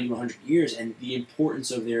last 90 to 100 years, and the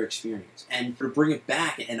importance of their experience. And to bring it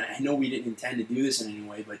back, and I know we didn't intend to do this in any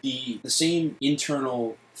way, but the same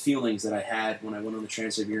internal feelings that I had when I went on the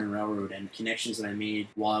Trans-Siberian Railroad and connections that I made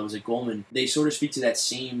while I was at Goldman, they sort of speak to that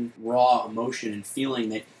same raw emotion and feeling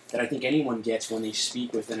that I think anyone gets when they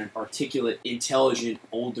speak with an articulate, intelligent,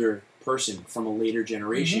 older person from a later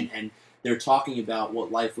generation, and they're talking about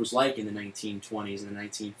what life was like in the 1920s and the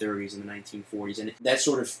 1930s and the 1940s, and that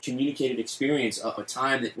sort of communicated experience of a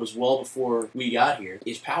time that was well before we got here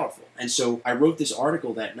is powerful. And so I wrote this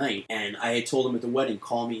article that night, and I had told him at the wedding,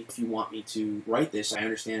 call me if you want me to write this. I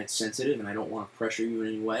understand it's sensitive, and I don't want to pressure you in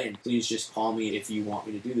any way, and please just call me if you want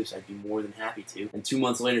me to do this. I'd be more than happy to. And 2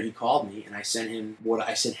 months later, he called me, and I sent him what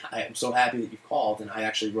I said. I'm so happy that you called, and I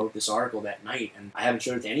actually wrote this article that night, and I haven't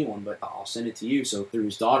showed it to anyone, but I'll send it to you. So through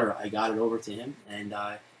his daughter, I got it over to him, and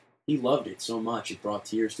he loved it so much. It brought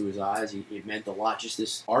tears to his eyes. It meant a lot, just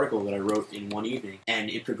this article that I wrote in one evening. And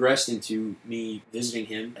it progressed into me visiting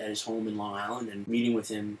him at his home in Long Island and meeting with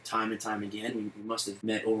him time and time again. We must have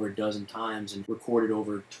met over a dozen times and recorded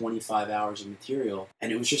over 25 hours of material.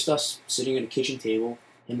 And it was just us sitting at a kitchen table,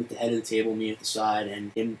 him at the head of the table, me at the side,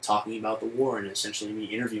 and him talking about the war, and essentially me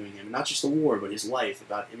interviewing him. Not just the war, but his life,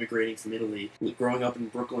 about immigrating from Italy, growing up in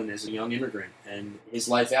Brooklyn as a young immigrant, and his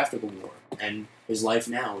life after the war, and his life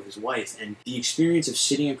now with his wife. And the experience of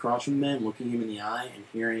sitting across from him, looking him in the eye, and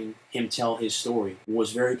hearing him tell his story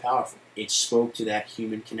was very powerful. It spoke to that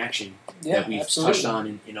human connection that we've touched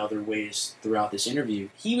on in other ways throughout this interview.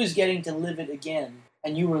 He was getting to live it again,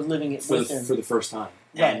 and you were living it with him. For the first time.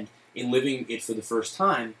 Right. And in living it for the first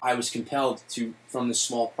time, I was compelled to, from this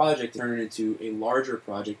small project, turn it into a larger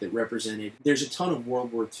project that represented, there's a ton of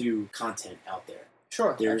World War II content out there.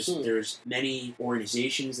 Sure, There's many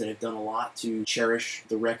organizations that have done a lot to cherish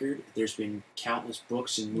the record. There's been countless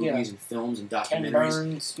books and movies and films and documentaries. Ken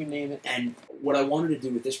Burns, you name it. And what I wanted to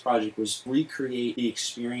do with this project was recreate the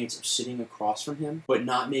experience of sitting across from him, but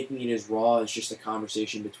not making it as raw as just a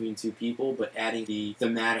conversation between two people, but adding the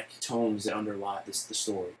thematic tones that underlie the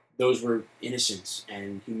story. Those were innocence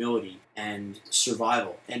and humility and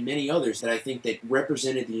survival and many others that I think that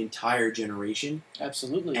represented the entire generation.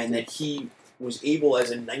 Absolutely. And that he was able,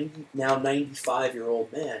 as a now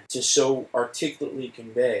 95-year-old man, to so articulately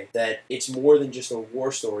convey that it's more than just a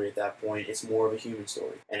war story at that point. It's more of a human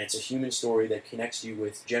story. And it's a human story that connects you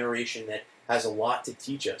with a generation that has a lot to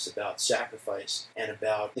teach us about sacrifice and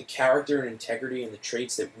about the character and integrity and the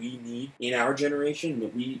traits that we need in our generation,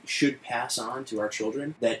 that we should pass on to our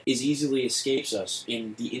children, that as easily escapes us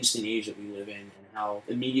in the instant age that we live in and how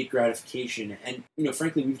immediate gratification, and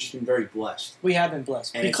frankly, we've just been very blessed. We have been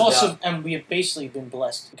blessed and we have basically been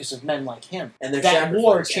blessed because of men like him. And that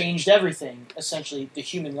war changed everything, essentially, the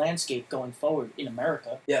human landscape going forward in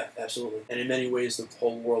America. Yeah, absolutely. And in many ways, the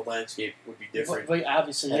whole world landscape would be different. But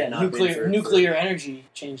obviously, yeah, nuclear energy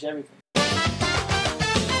changed everything.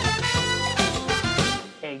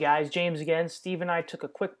 Hey guys, James again. Steve and I took a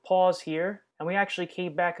quick pause here, and we actually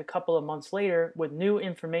came back a couple of months later with new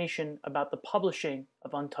information about the publishing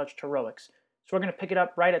of Untouched Heroics. So we're going to pick it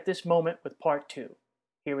up right at this moment with part 2.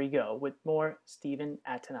 Here we go with more Stephen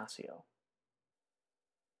Attanasio.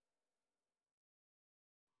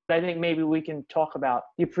 I think maybe we can talk about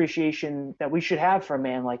the appreciation that we should have for a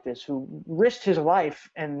man like this who risked his life,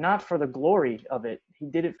 and not for the glory of it. He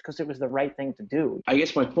did it because it was the right thing to do. I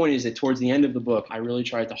guess my point is that towards the end of the book, I really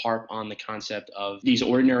tried to harp on the concept of these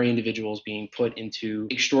ordinary individuals being put into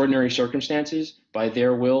extraordinary circumstances by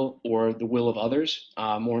their will or the will of others,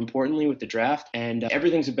 more importantly with the draft. And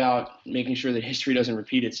everything's about making sure that history doesn't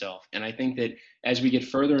repeat itself. And I think that as we get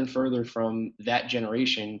further and further from that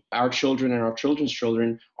generation, our children and our children's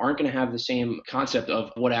children aren't going to have the same concept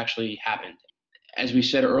of what actually happened. As we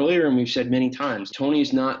said earlier, and we've said many times, Tony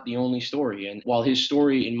is not the only story. And while his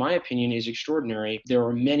story, in my opinion, is extraordinary, there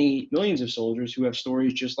are many millions of soldiers who have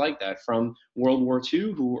stories just like that, from World War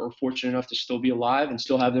II, who are fortunate enough to still be alive and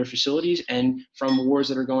still have their facilities, and from wars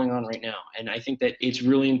that are going on right now. And I think that it's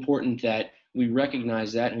really important that we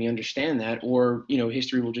recognize that and we understand that, or,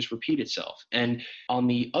 history will just repeat itself. And on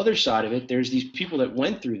the other side of it, there's these people that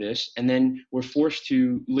went through this and then were forced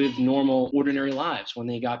to live normal, ordinary lives when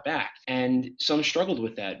they got back. And some struggled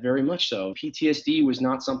with that, very much so. PTSD was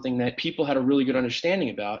not something that people had a really good understanding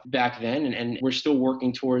about back then, and we're still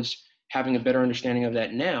working towards having a better understanding of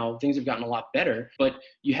that now. Things have gotten a lot better, but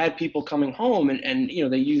you had people coming home and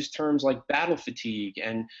they used terms like battle fatigue,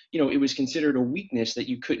 and it was considered a weakness that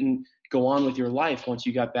you couldn't go on with your life once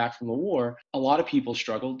you got back from the war. A lot of people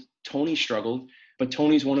struggled. Tony struggled, but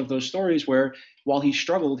Tony's one of those stories where while he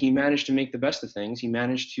struggled, he managed to make the best of things. He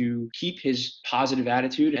managed to keep his positive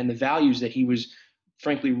attitude and the values that he was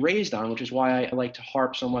frankly raised on, which is why I like to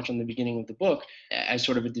harp so much on the beginning of the book as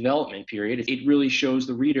sort of a development period. It really shows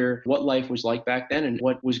the reader what life was like back then and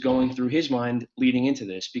what was going through his mind leading into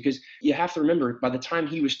this. Because you have to remember, by the time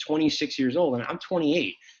he was 26 years old, and I'm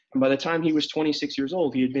 28, and by the time he was 26 years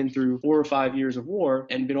old, he had been through 4 or 5 years of war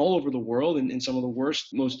and been all over the world in some of the worst,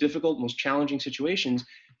 most difficult, most challenging situations.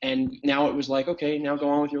 And now it was like, okay, now go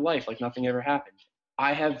on with your life like nothing ever happened.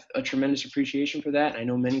 I have a tremendous appreciation for that. I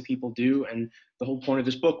know many people do. And the whole point of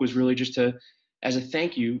this book was really just to, as a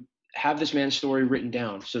thank you, have this man's story written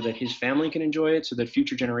down so that his family can enjoy it, so that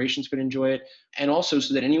future generations could enjoy it, and also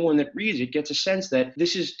so that anyone that reads it gets a sense that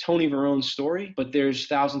this is Tony Verone's story, but there's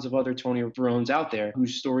thousands of other Tony Verones out there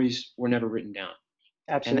whose stories were never written down.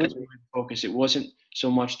 Absolutely. And that's my focus. It wasn't so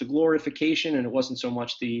much the glorification, and it wasn't so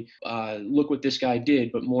much the look what this guy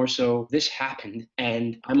did, but more so this happened.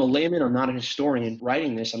 And I'm a layman. I'm not a historian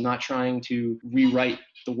writing this. I'm not trying to rewrite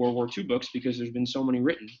the World War II books because there's been so many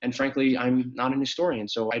written. And frankly, I'm not an historian,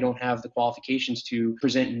 so I don't have the qualifications to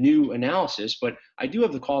present new analysis, but I do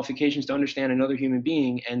have the qualifications to understand another human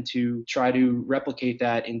being and to try to replicate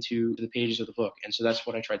that into the pages of the book. And so that's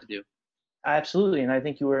what I tried to do. Absolutely, and I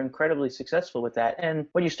think you were incredibly successful with that. And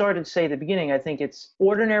what you started to say at the beginning, I think it's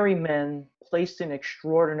ordinary men placed in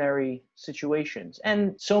extraordinary situations.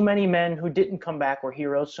 And so many men who didn't come back were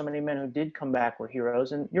heroes. So many men who did come back were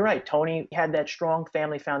heroes. And you're right, Tony had that strong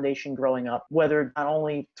family foundation growing up, whether not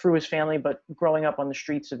only through his family, but growing up on the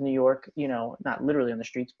streets of New York, not literally on the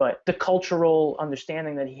streets, but the cultural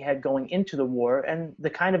understanding that he had going into the war and the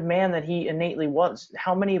kind of man that he innately was.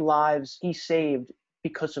 How many lives he saved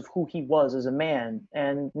because of who he was as a man,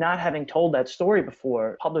 and not having told that story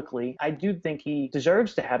before publicly, I do think he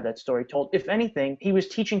deserves to have that story told. If anything, he was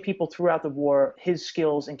teaching people throughout the war his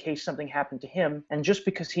skills in case something happened to him. And just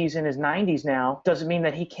because he's in his 90s now doesn't mean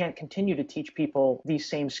that he can't continue to teach people these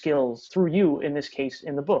same skills through you, in this case,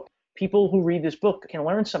 in the book. People who read this book can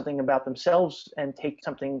learn something about themselves and take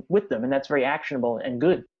something with them, and that's very actionable and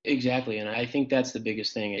good. Exactly, and I think that's the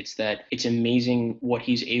biggest thing. It's that it's amazing what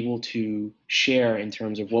he's able to share in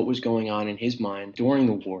terms of what was going on in his mind during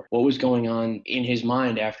the war, what was going on in his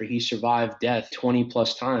mind after he survived death 20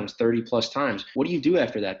 plus times, 30 plus times. What do you do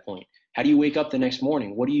after that point? How do you wake up the next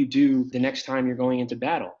morning? What do you do the next time you're going into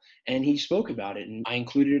battle? And he spoke about it, and I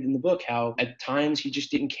included it in the book, how at times he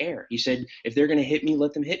just didn't care. He said, if they're going to hit me,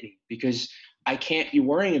 let them hit me, because I can't be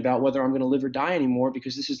worrying about whether I'm going to live or die anymore,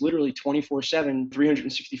 because this is literally 24/7,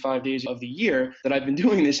 365 days of the year that I've been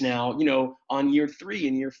doing this now, on year 3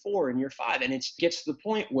 and year 4 and year 5. And it gets to the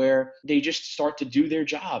point where they just start to do their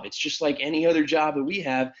job. It's just like any other job that we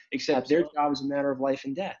have, except their job is a matter of life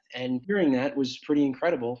and death. And hearing that was pretty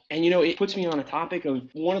incredible. And, it puts me on a topic of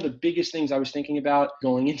one of the biggest things I was thinking about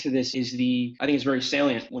going into this is I think it's very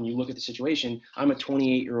salient when you look at the situation. I'm a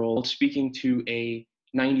 28-year-old speaking to a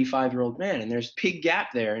 95-year-old man, and there's a big gap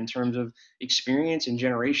there in terms of experience and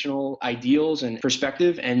generational ideals and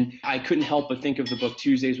perspective. And I couldn't help but think of the book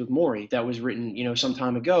Tuesdays with Morrie that was written some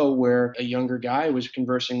time ago, where a younger guy was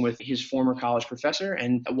conversing with his former college professor,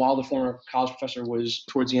 and while the former college professor was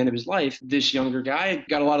towards the end of his life, this younger guy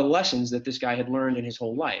got a lot of lessons that this guy had learned in his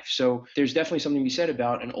whole life. So there's definitely something to be said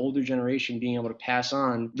about an older generation being able to pass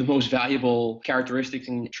on the most valuable characteristics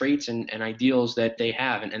and traits and ideals that they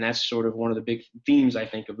have. And that's sort of one of the big themes, I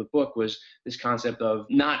think, of the book, was this concept of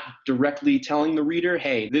not directly telling the reader,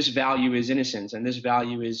 hey, this value is innocence and this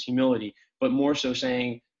value is humility, but more so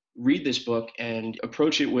saying, read this book and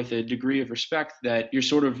approach it with a degree of respect that you're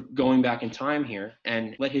sort of going back in time here,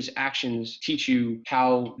 and let his actions teach you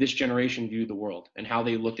how this generation viewed the world and how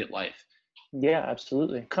they looked at life. Yeah,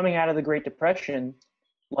 absolutely. Coming out of the Great Depression,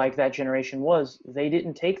 like that generation was, they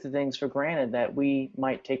didn't take the things for granted that we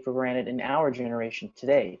might take for granted in our generation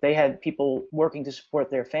today. They had people working to support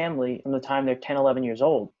their family from the time they're 10, 11 years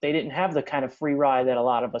old. They didn't have the kind of free ride that a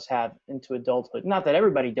lot of us have into adulthood. Not that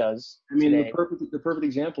everybody does. I mean, today. the perfect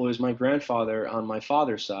example is my grandfather on my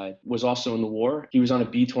father's side was also in the war. He was on a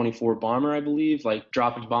B-24 bomber, I believe, like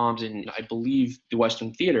dropping bombs in, I believe, the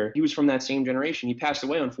Western Theater. He was from that same generation. He passed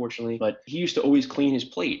away, unfortunately, but he used to always clean his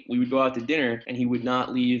plate. We would go out to dinner and he would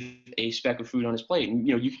not leave a speck of food on his plate. And,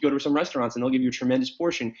 you could go to some restaurants and they'll give you a tremendous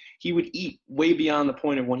portion. He would eat way beyond the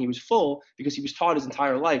point of when he was full, because he was taught his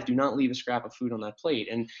entire life, do not leave a scrap of food on that plate.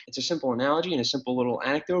 And it's a simple analogy and a simple little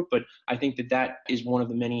anecdote, but I think that is one of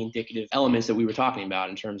the many indicative elements that we were talking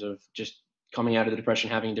about in terms of just coming out of the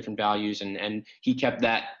Depression, having different values. And he kept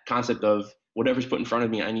that concept of whatever's put in front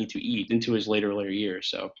of me, I need to eat, into his later years.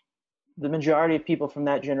 So the majority of people from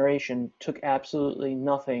that generation took absolutely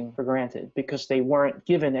nothing for granted because they weren't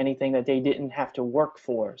given anything that they didn't have to work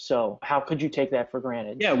for. So how could you take that for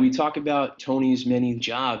granted? Yeah, we talk about Tony's many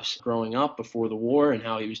jobs growing up before the war and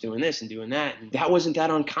how he was doing this and doing that. And that wasn't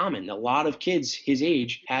that uncommon. A lot of kids his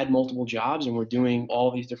age had multiple jobs and were doing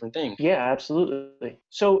all these different things. Yeah, absolutely.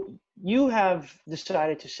 So you have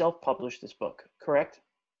decided to self-publish this book, correct?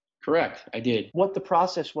 Correct, I did. What the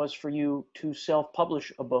process was for you to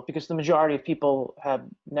self-publish a book, because the majority of people have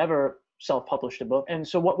never self-published a book. And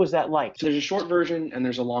so what was that like? So there's a short version and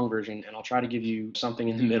there's a long version, and I'll try to give you something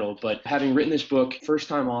in the middle. But having written this book,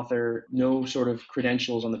 first-time author, no sort of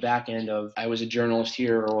credentials on the back end of I was a journalist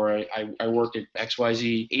here or I worked at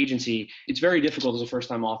XYZ agency, it's very difficult as a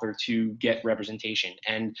first-time author to get representation.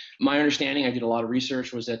 And my understanding, I did a lot of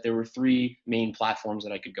research, was that there were 3 main platforms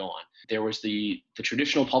that I could go on. There was the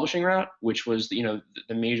traditional publishing route, which was the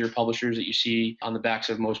major publishers that you see on the backs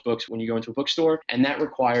of most books when you go into a bookstore, and that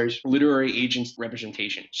requires literary agents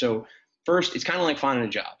representation. So first, it's kind of like finding a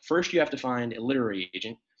job. First, you have to find a literary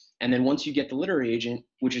agent. And then once you get the literary agent,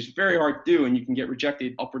 which is very hard to do and you can get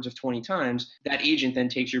rejected upwards of 20 times, that agent then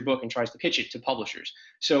takes your book and tries to pitch it to publishers.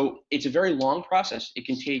 So it's a very long process. It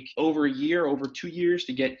can take over a year, over 2 years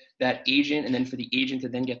to get that agent, and then for the agent to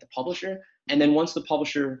then get the publisher. And then once the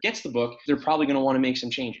publisher gets the book, they're probably going to want to make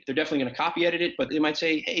some changes. They're definitely going to copy edit it, but they might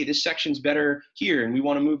say, hey, this section's better here, and we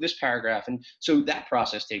want to move this paragraph. And so that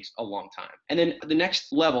process takes a long time. And then the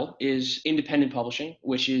next level is independent publishing,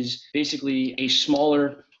 which is basically a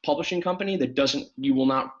smaller publishing company that you will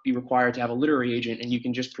not be required to have a literary agent, and you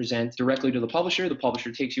can just present directly to the publisher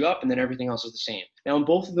takes you up, and then everything else is the same. Now, in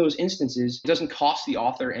both of those instances, it doesn't cost the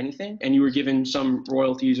author anything, and you were given some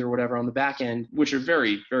royalties or whatever on the back end, which are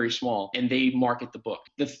very, very small, and they market the book.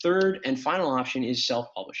 The third and final option is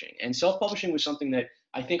self-publishing, and self-publishing was something that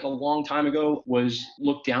I think a long time ago was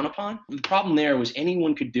looked down upon. The problem there was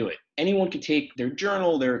anyone could do it. Anyone could take their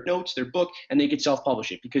journal, their notes, their book, and they could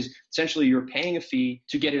self-publish it, because essentially you're paying a fee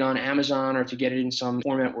to get it on Amazon or to get it in some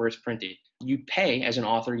format where it's printed. You pay, as an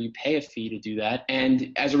author, you pay a fee to do that.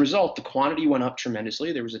 And as a result, the quantity went up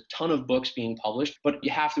tremendously. There was a ton of books being published, but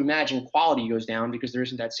you have to imagine quality goes down because there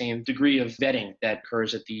isn't that same degree of vetting that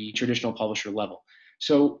occurs at the traditional publisher level.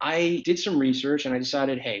 So I did some research and I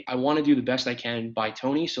decided, hey, I want to do the best I can by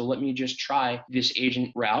Tony, so let me just try this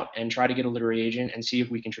agent route and try to get a literary agent and see if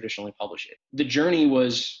we can traditionally publish it. The journey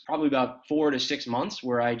was probably about 4 to 6 months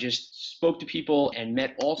where I just spoke to people and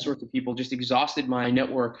met all sorts of people, just exhausted my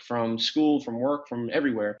network from school, from work, from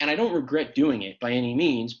everywhere. And I don't regret doing it by any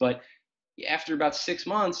means, but after about 6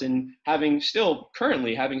 months and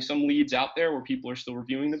currently having some leads out there where people are still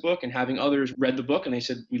reviewing the book and having others read the book and they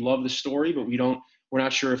said, we love the story, but we're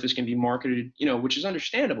not sure if this can be marketed, which is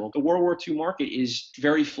understandable. The World War II market is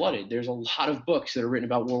very flooded. There's a lot of books that are written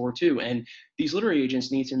about World War II, and these literary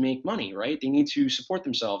agents need to make money, right? They need to support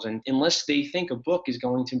themselves. And unless they think a book is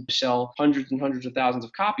going to sell hundreds and hundreds of thousands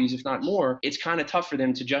of copies, if not more, it's kind of tough for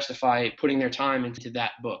them to justify putting their time into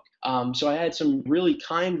that book. So I had some really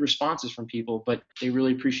kind responses from people, but they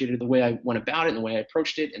really appreciated the way I went about it and the way I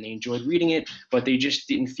approached it, and they enjoyed reading it, but they just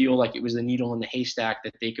didn't feel like it was the needle in the haystack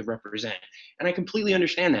that they could represent. And I completely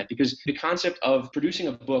understand that, because the concept of producing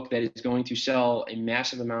a book that is going to sell a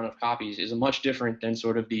massive amount of copies is much different than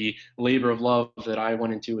sort of the labor of love that I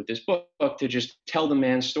went into with this book, to just tell the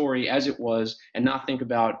man's story as it was and not think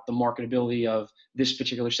about the marketability of this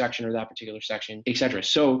particular section or that particular section, etc.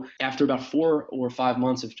 So after about 4 or 5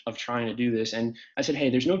 months of trying to do this, and I said, hey,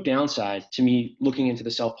 there's no downside to me looking into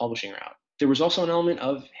the self-publishing route. There was also an element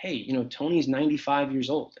of, hey, Tony's 95 years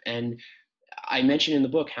old, and I mentioned in the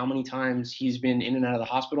book how many times he's been in and out of the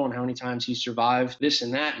hospital and how many times he's survived this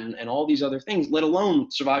and that and all these other things, let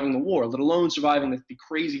alone surviving the war, let alone surviving the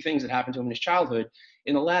crazy things that happened to him in his childhood.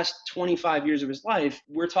 In the last 25 years of his life,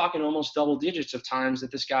 we're talking almost double digits of times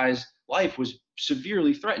that this guy's life was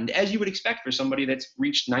severely threatened, as you would expect for somebody that's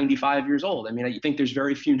reached 95 years old. I mean, I think there's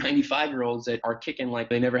very few 95-year-olds that are kicking like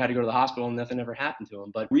they never had to go to the hospital and nothing ever happened to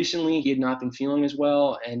them. But recently, he had not been feeling as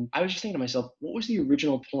well, and I was just thinking to myself, what was the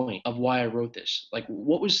original point of why I wrote this? Like,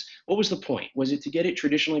 what was the point? Was it to get it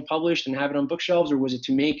traditionally published and have it on bookshelves, or was it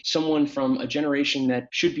to make someone from a generation that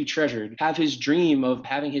should be treasured have his dream of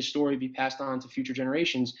having his story be passed on to future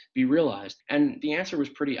generations be realized? And the answer was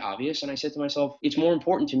pretty obvious, and I said to myself, it's more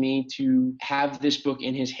important to me to have this book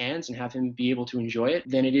in his hands and have him be able to enjoy it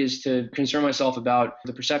than it is to concern myself about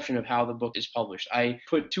the perception of how the book is published. I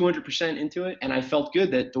put 200% into it, and I felt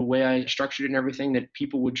good that the way I structured it and everything, that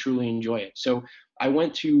people would truly enjoy it. So I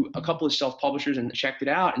went to a couple of self-publishers and checked it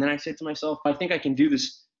out, and then I said to myself, I think I can do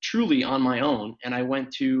this truly on my own. And I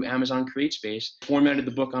went to Amazon CreateSpace, formatted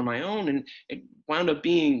the book on my own, and it wound up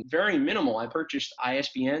being very minimal. I purchased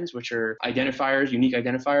ISBNs, which are identifiers, unique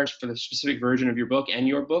identifiers for the specific version of your book and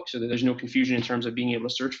your book, so that there's no confusion in terms of being able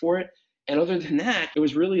to search for it. And other than that, it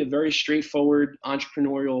was really a very straightforward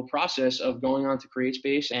entrepreneurial process of going on to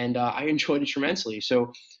CreateSpace, and I enjoyed it tremendously.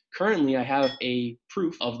 So currently, I have a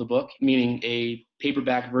proof of the book, meaning a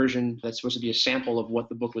paperback version that's supposed to be a sample of what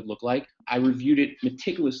the book would look like. I reviewed it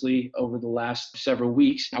meticulously over the last several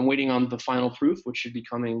weeks. I'm waiting on the final proof, which should be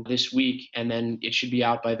coming this week, and then it should be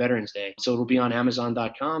out by Veterans Day. So it'll be on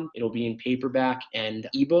Amazon.com. It'll be in paperback and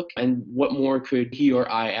ebook. And what more could he or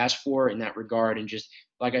I ask for in that regard? And just,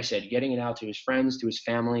 like I said, getting it out to his friends, to his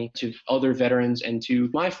family, to other veterans, and to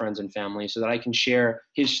my friends and family, so that I can share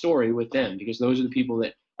his story with them, because those are the people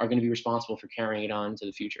that are going to be responsible for carrying it on into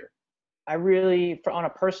the future. I really, on a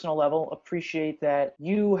personal level, appreciate that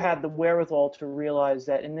you had the wherewithal to realize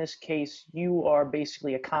that in this case, you are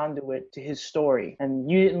basically a conduit to his story, and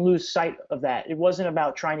you didn't lose sight of that. It wasn't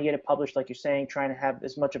about trying to get it published, like you're saying, trying to have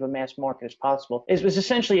as much of a mass market as possible. It was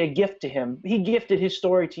essentially a gift to him. He gifted his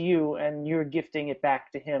story to you, and you're gifting it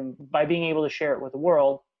back to him by being able to share it with the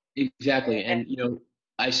world. Exactly. And,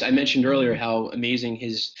 I mentioned earlier how amazing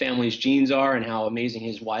his family's genes are and how amazing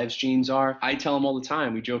his wife's genes are. I tell him all the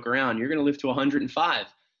time, we joke around, you're going to live to 105.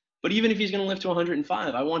 But even if he's going to live to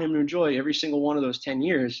 105, I want him to enjoy every single one of those 10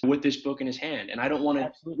 years with this book in his hand. And I don't want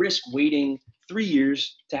to risk waiting 3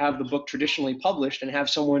 years to have the book traditionally published and have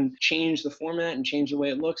someone change the format and change the way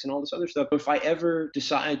it looks and all this other stuff. If I ever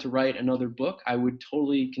decide to write another book, I would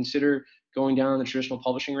totally consider going down the traditional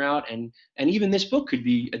publishing route, and even this book could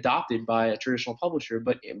be adopted by a traditional publisher.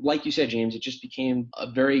 But like you said, James, it just became a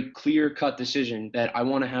very clear-cut decision that I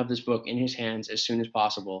want to have this book in his hands as soon as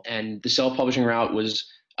possible. And the self-publishing route was,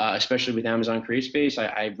 especially with Amazon CreateSpace,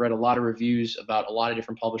 I've read a lot of reviews about a lot of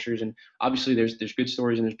different publishers, and obviously there's good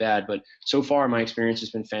stories and there's bad, but so far my experience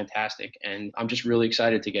has been fantastic, and I'm just really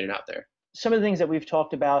excited to get it out there. Some of the things that we've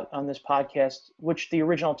talked about on this podcast, which the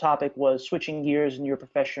original topic was switching gears in your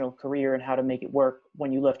professional career and how to make it work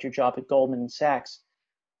when you left your job at Goldman Sachs.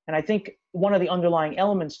 And I think one of the underlying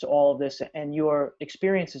elements to all of this and your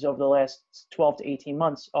experiences over the last 12 to 18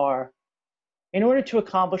 months are, in order to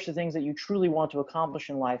accomplish the things that you truly want to accomplish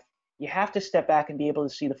in life, you have to step back and be able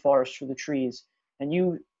to see the forest through the trees. And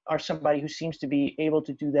you are somebody who seems to be able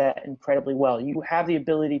to do that incredibly well. You have the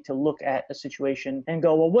ability to look at a situation and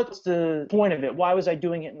go, well, what's the point of it? Why was I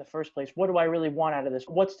doing it in the first place? What do I really want out of this?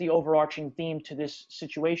 What's the overarching theme to this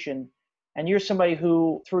situation? And you're somebody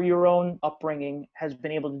who, through your own upbringing, has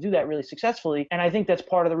been able to do that really successfully. And I think that's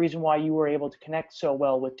part of the reason why you were able to connect so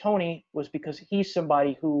well with Tony, was because he's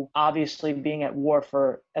somebody who, obviously being at war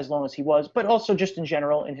for as long as he was, but also just in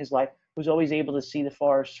general in his life, was always able to see the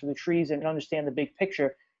forest through the trees and understand the big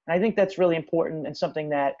picture. And I think that's really important and something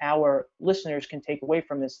that our listeners can take away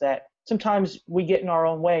from this, that sometimes we get in our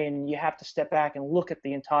own way and you have to step back and look at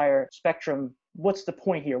the entire spectrum. What's the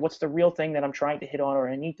point here? What's the real thing that I'm trying to hit on or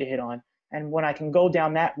I need to hit on? And when I can go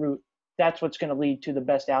down that route, that's what's going to lead to the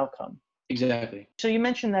best outcome. Exactly. So you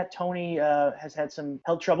mentioned that Tony has had some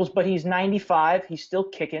health troubles, but he's 95. He's still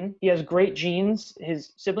kicking. He has great genes.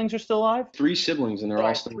 His siblings are still alive? 3 siblings, and they're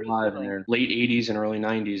all still alive in their late 80s and early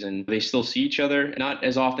 90s, and they still see each other. Not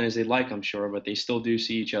as often as they'd like, I'm sure, but they still do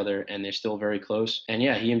see each other, and they're still very close. And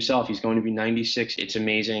yeah, he himself, he's going to be 96. It's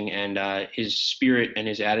amazing, and his spirit and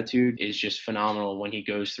his attitude is just phenomenal when he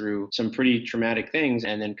goes through some pretty traumatic things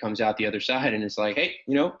and then comes out the other side and it's like, hey,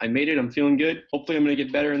 I made it. I'm feeling good. Hopefully I'm going to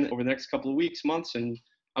get better over the next couple of weeks, months, and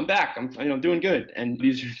I'm back. I'm doing good. And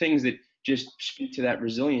these are things that just speak to that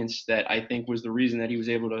resilience that I think was the reason that he was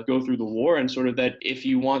able to go through the war, and sort of that if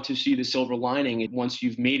you want to see the silver lining, once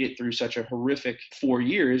you've made it through such a horrific 4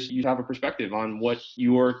 years, you have a perspective on what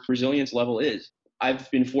your resilience level is.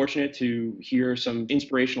 I've been fortunate to hear some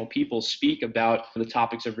inspirational people speak about the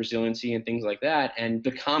topics of resiliency and things like that. And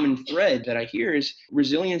the common thread that I hear is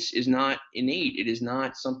resilience is not innate. It is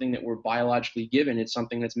not something that we're biologically given. It's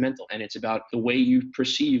something that's mental. And it's about the way you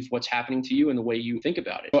perceive what's happening to you and the way you think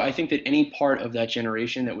about it. So I think that any part of that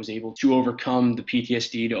generation that was able to overcome the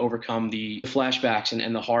PTSD, to overcome the flashbacks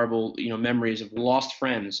and the horrible, memories of lost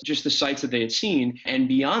friends, just the sights that they had seen, and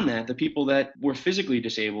beyond that, the people that were physically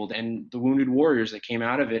disabled and the wounded warriors that came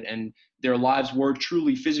out of it, and their lives were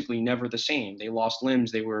truly physically never the same. They lost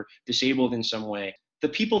limbs, they were disabled in some way. The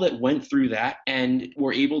people that went through that and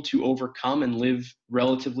were able to overcome and live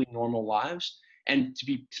relatively normal lives, and to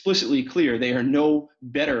be explicitly clear, they are no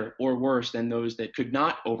better or worse than those that could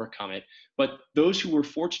not overcome it. But those who were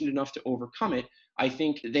fortunate enough to overcome it, I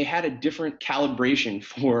think they had a different calibration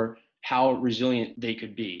for how resilient they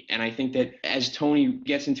could be. And I think that as Tony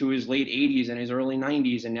gets into his late 80s and his early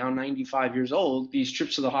 90s and now 95 years old, these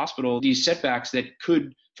trips to the hospital, these setbacks that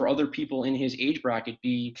could, for other people in his age bracket,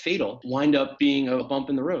 be fatal, wind up being a bump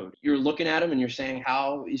in the road. You're looking at him and you're saying,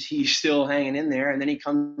 how is he still hanging in there? And then he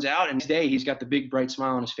comes out and today he's got the big bright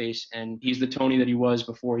smile on his face and he's the Tony that he was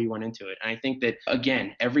before he went into it. And I think that,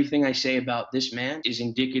 again, everything I say about this man is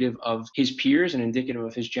indicative of his peers and indicative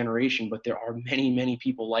of his generation, but there are many, many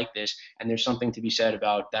people like this. And there's something to be said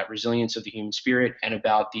about that resilience of the human spirit and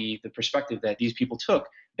about the perspective that these people took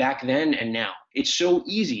back then and now. It's so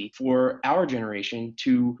easy for our generation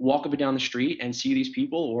to walk up and down the street and see these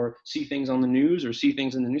people or see things on the news or see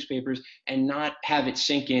things in the newspapers and not have it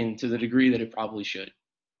sink in to the degree that it probably should.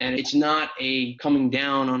 And it's not a coming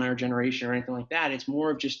down on our generation or anything like that. It's more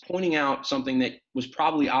of just pointing out something that was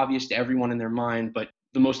probably obvious to everyone in their mind, but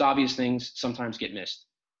the most obvious things sometimes get missed.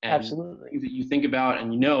 And absolutely. That you think about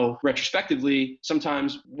and retrospectively,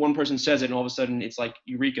 sometimes one person says it and all of a sudden it's like,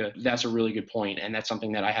 eureka, that's a really good point. And that's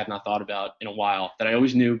something that I have not thought about in a while, that I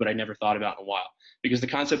always knew, but I never thought about in a while. Because the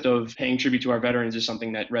concept of paying tribute to our veterans is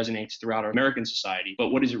something that resonates throughout our American society. But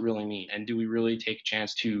what does it really mean? And do we really take a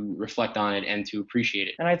chance to reflect on it and to appreciate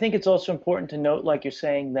it? And I think it's also important to note, like you're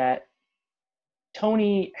saying, that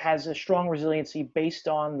Tony has a strong resiliency based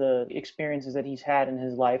on the experiences that he's had in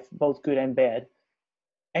his life, both good and bad.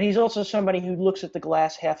 And he's also somebody who looks at the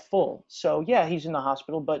glass half full. So yeah, he's in the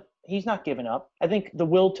hospital, but he's not giving up. I think the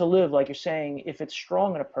will to live, like you're saying, if it's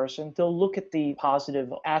strong in a person, they'll look at the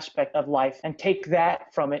positive aspect of life and take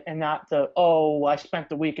that from it and not the, oh, I spent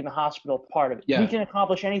the week in the hospital part of it. Yeah. We can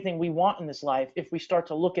accomplish anything we want in this life if we start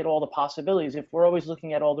to look at all the possibilities. If we're always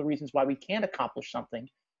looking at all the reasons why we can't accomplish something,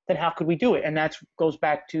 then how could we do it? And that goes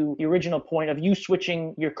back to the original point of you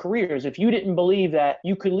switching your careers. If you didn't believe that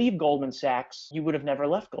you could leave Goldman Sachs, you would have never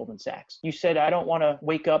left Goldman Sachs. You said, I don't want to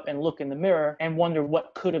wake up and look in the mirror and wonder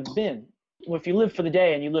what could have been. Well, if you live for the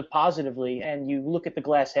day and you live positively and you look at the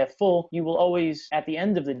glass half full, you will always, at the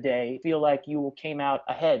end of the day, feel like you came out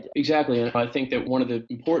ahead. Exactly. And I think that one of the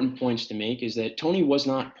important points to make is that Tony was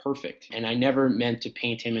not perfect. And I never meant to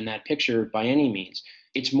paint him in that picture by any means.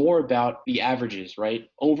 It's more about the averages, right?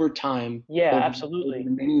 Over time, absolutely. The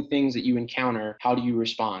many things that you encounter, how do you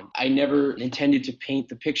respond? I never intended to paint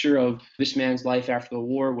the picture of this man's life after the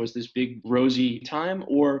war was this big rosy time,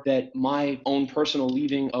 or that my own personal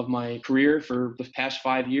leaving of my career for the past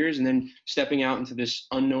 5 years and then stepping out into this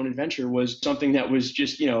unknown adventure was something that was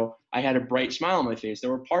just, I had a bright smile on my face.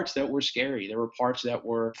 There were parts that were scary. There were parts that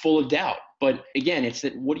were full of doubt. But again, it's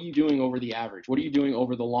that, what are you doing over the average? What are you doing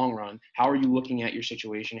over the long run? How are you looking at your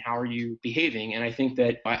situation? How are you behaving? And I think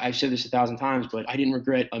that I've said this 1,000 times, but I didn't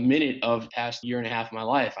regret a minute of the past year and a half of my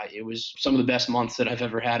life. It was some of the best months that I've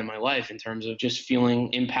ever had in my life, in terms of just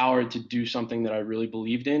feeling empowered to do something that I really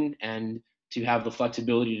believed in, and to have the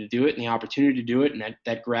flexibility to do it and the opportunity to do it, and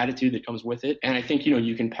that gratitude that comes with it. And I think,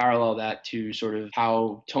 you can parallel that to sort of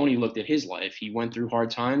how Tony looked at his life. He went through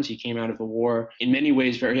hard times. He came out of the war in many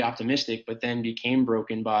ways very optimistic, but then became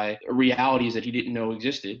broken by realities that he didn't know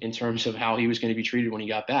existed in terms of how he was going to be treated when he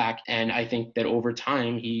got back. And I think that over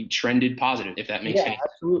time he trended positive, if that makes sense.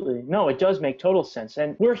 Yeah, absolutely. No, it does make total sense.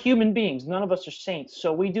 And we're human beings. None of us are saints.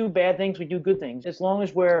 So we do bad things, we do good things. As long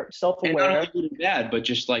as we're self-aware. And not only good and bad, but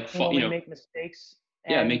just like, we make mistakes.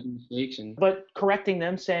 Making mistakes, but correcting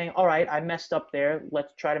them, saying, all right, I messed up there.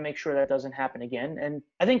 Let's try to make sure that doesn't happen again. And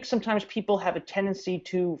I think sometimes people have a tendency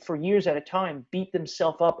to, for years at a time, beat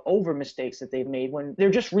themselves up over mistakes that they've made, when they're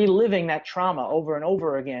just reliving that trauma over and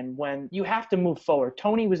over again, when you have to move forward.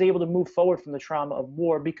 Tony was able to move forward from the trauma of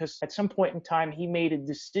war because at some point in time, he made a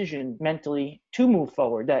decision mentally to move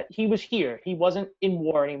forward, that he was here. He wasn't in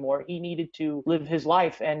war anymore. He needed to live his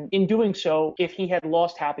life. And in doing so, if he had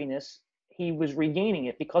lost happiness, he was regaining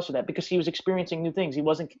it because of that, because he was experiencing new things. He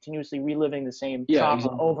wasn't continuously reliving the same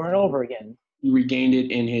trauma over and over again. He regained it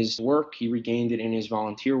in his work. He regained it in his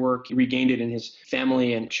volunteer work. He regained it in his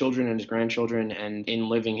family and children and his grandchildren, and in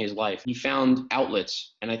living his life. He found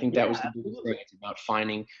outlets. And I think that was the biggest thing. It's about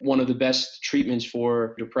finding one of the best treatments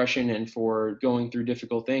for depression and for going through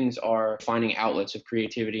difficult things are finding outlets of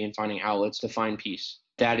creativity and finding outlets to find peace.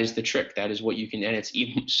 That is the trick. That is what you can, and it's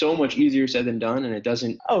even so much easier said than done. And it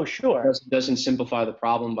doesn't doesn't simplify the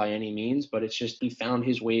problem by any means, but it's just, he found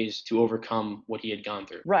his ways to overcome what he had gone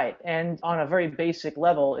through. Right. And on a very basic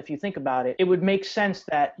level, if you think about it, it would make sense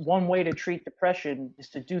that one way to treat depression is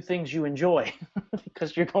to do things you enjoy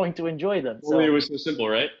because you're going to enjoy them. Well, it was so simple,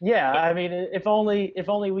 right? Yeah. I mean, if only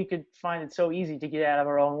we could find it so easy to get out of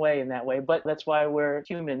our own way in that way. But that's why we're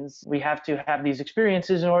humans. We have to have these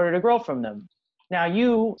experiences in order to grow from them. Now,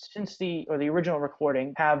 you, since the original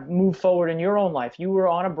recording, have moved forward in your own life. You were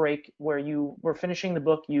on a break where you were finishing the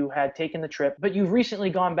book, you had taken the trip, but you've recently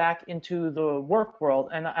gone back into the work world.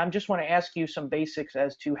 And I just want to ask you some basics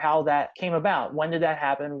as to how that came about. When did that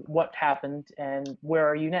happen? What happened? And where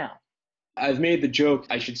are you now? I've made the joke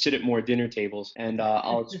I should sit at more dinner tables, and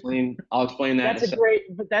I'll explain that.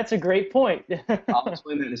 That's a great point. I'll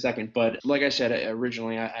explain that in a second. But like I said,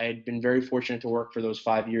 originally I had been very fortunate to work for those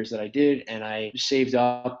 5 years that I did, and I saved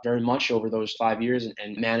up very much over those 5 years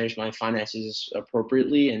and managed my finances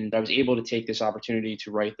appropriately, and I was able to take this opportunity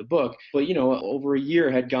to write the book. But over a year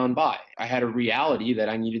had gone by. I had a reality that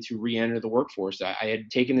I needed to re-enter the workforce. I had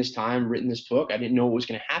taken this time, written this book. I didn't know what was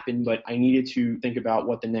going to happen, but I needed to think about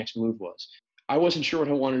what the next move was. I wasn't sure what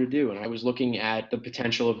I wanted to do, and I was looking at the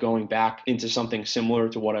potential of going back into something similar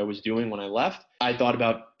to what I was doing when I left. I thought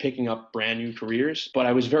about picking up brand new careers, but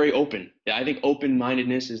I was very open. I think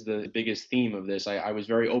open-mindedness is the biggest theme of this. I was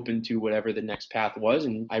very open to whatever the next path was,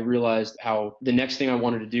 and I realized how the next thing I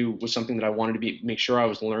wanted to do was something that I wanted to make sure I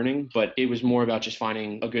was learning, but it was more about just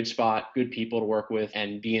finding a good spot, good people to work with,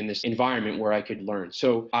 and be in this environment where I could learn.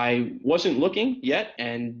 So I wasn't looking yet,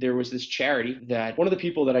 and there was this charity that one of the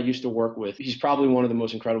people that I used to work with, he's probably one of the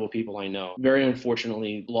most incredible people I know, very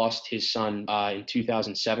unfortunately lost his son in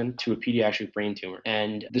 2007 to a pediatric brain tumor.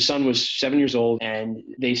 And the son was 7 years old, and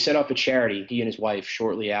they set up a charity, he and his wife,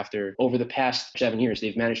 shortly after. Over the past 7 years,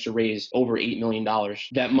 they've managed to raise over $8 million.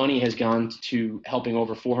 That money has gone to helping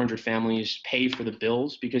over 400 families pay for the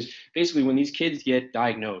bills, because basically when these kids get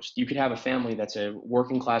diagnosed, you could have a family that's a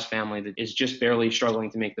working class family that is just barely struggling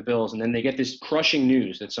to make the bills, and then they get this crushing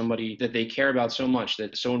news that somebody that they care about so much,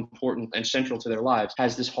 that's so important and central to their lives,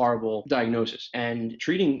 has this horrible diagnosis. And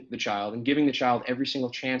treating the child and giving the child every single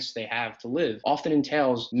chance they have to live often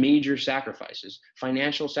entails major sacrifices,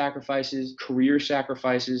 financial sacrifices, career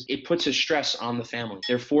sacrifices. It puts a stress on the family.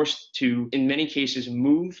 They're forced to, in many cases,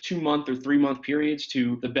 move 2-month or 3-month periods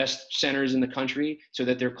to the best centers in the country so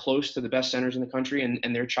that they're close to the best centers in the country,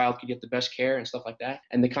 and their child could get the best care and stuff like that.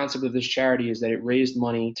 And the concept of this charity is that it raised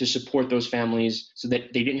money to support those families so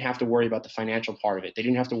that they didn't have to worry about the financial part of it. They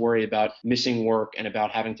didn't have to worry about missing work and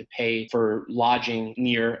about having to pay for lodging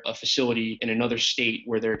near a facility in another state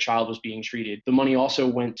where their child was being treated. The money also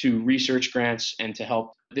went to research grants and to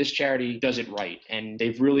help this charity does it right, and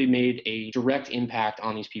they've really made a direct impact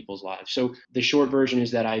on these people's lives. So the short version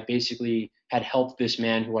is that I basically had helped this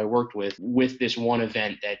man who I worked with this one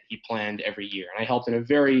event that he planned every year. And I helped in a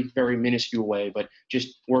very, very minuscule way, but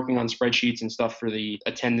just working on spreadsheets and stuff for the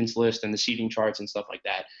attendance list and the seating charts and stuff like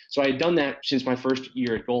that. So I had done that since my first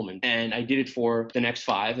year at Goldman, and I did it for the next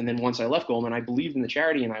 5. And then once I left Goldman, I believed in the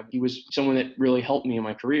charity, and he was someone that really helped me in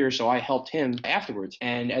my career. So I helped him afterwards.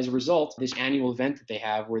 And as a result, this annual event that they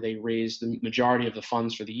have where they raise the majority of the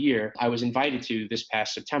funds for the year, I was invited to this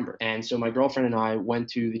past September. And so my girlfriend and I went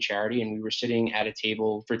to the charity, and we were sitting at a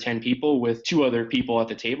table for 10 people with 2 other people at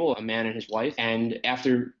the table, a man and his wife. And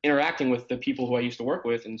after interacting with the people who I used to work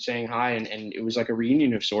with and saying hi, and it was like a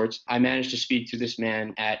reunion of sorts, I managed to speak to this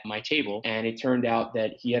man at my table. And it turned out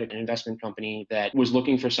that he had an investment company that was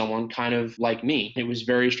looking for someone kind of like me. It was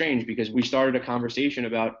very strange because we started a conversation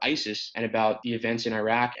about ISIS and about the events in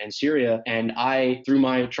Iraq and Syria. And I, through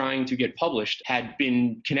my trying to get published, had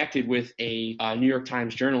been connected with a New York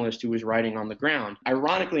Times journalist who was writing on the ground.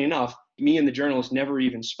 Ironically enough, me and the journalist never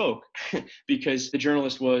even spoke because the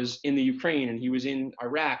journalist was in the Ukraine and he was in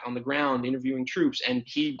Iraq on the ground interviewing troops. And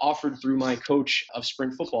he offered through my coach of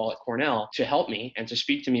sprint football at Cornell to help me and to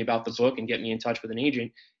speak to me about the book and get me in touch with an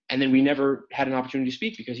agent. And then we never had an opportunity to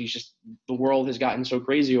speak because the world has gotten so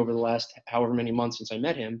crazy over the last however many months since I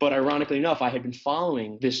met him. But ironically enough, I had been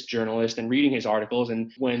following this journalist and reading his articles.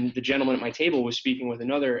 And when the gentleman at my table was speaking with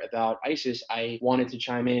another about ISIS, I wanted to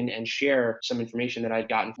chime in and share some information that I'd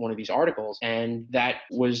gotten from one of these articles. And that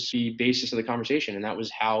was the basis of the conversation. And that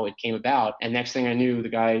was how it came about. And next thing I knew, the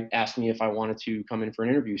guy asked me if I wanted to come in for an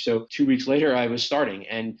interview. So 2 weeks later, I was starting.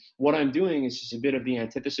 And what I'm doing is just a bit of the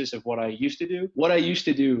antithesis of what I used to do. What I used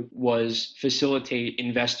to do was facilitate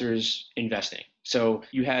investors investing. So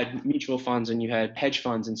you had mutual funds and you had hedge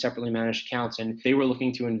funds and separately managed accounts, and they were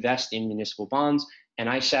looking to invest in municipal bonds. And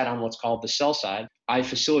I sat on what's called the sell side. I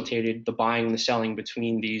facilitated the buying and the selling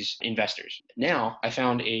between these investors. Now I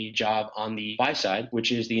found a job on the buy side,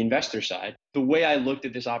 which is the investor side. The way I looked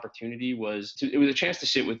at this opportunity was it was a chance to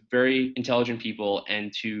sit with very intelligent people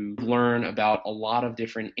and to learn about a lot of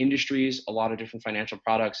different industries, a lot of different financial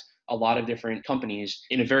products, a lot of different companies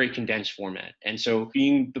in a very condensed format. And so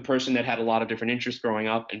being the person that had a lot of different interests growing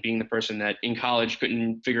up and being the person that in college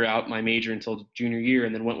couldn't figure out my major until junior year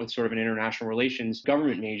and then went with sort of an international relations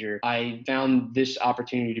government major, I found this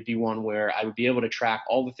opportunity to be one where I would be able to track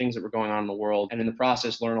all the things that were going on in the world and in the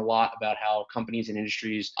process learn a lot about how companies and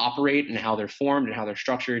industries operate and how they're formed and how they're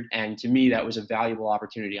structured. And to me, that was a valuable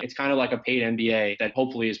opportunity. It's kind of like a paid MBA that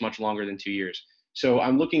hopefully is much longer than 2 years. So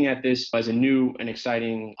I'm looking at this as a new and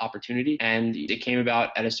exciting opportunity, and it came about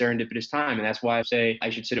at a serendipitous time. And that's why I say I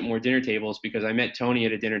should sit at more dinner tables, because I met Tony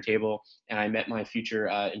at a dinner table and I met my future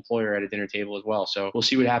employer at a dinner table as well. So we'll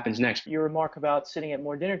see what happens next. Your remark about sitting at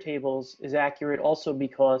more dinner tables is accurate also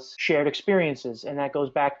because shared experiences. And that goes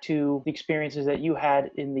back to the experiences that you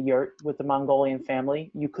had in the yurt with the Mongolian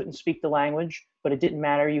family. You couldn't speak the language, but it didn't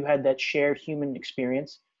matter. You had that shared human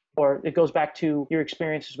experience. Or it goes back to your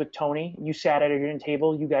experiences with Tony. You sat at a dinner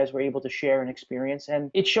table. You guys were able to share an experience.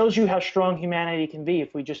 And it shows you how strong humanity can be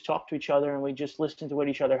if we just talk to each other and we just listen to what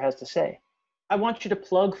each other has to say. I want you to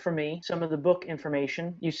plug for me some of the book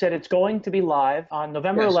information. You said it's going to be live on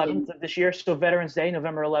November 11th of this year, so Veterans Day,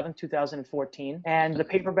 November 11th, 2014. And the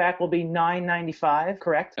paperback will be $9.95,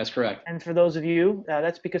 correct? That's correct. And for those of you,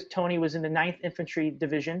 that's because Tony was in the 9th Infantry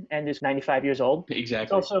Division and is 95 years old.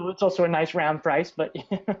 Exactly. It's also a nice round price, but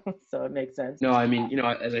so it makes sense. No, I mean,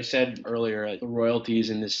 as I said earlier, the royalties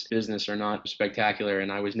in this business are not spectacular,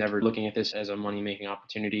 and I was never looking at this as a money-making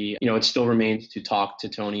opportunity. It still remains to talk to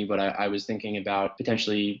Tony, but I was thinking about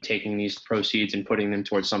potentially taking these proceeds and putting them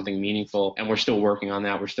towards something meaningful. And we're still working on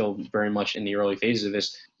that. We're still very much in the early phases of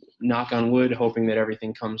this. Knock on wood, hoping that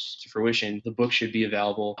everything comes to fruition. The book should be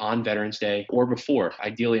available on Veterans Day or before.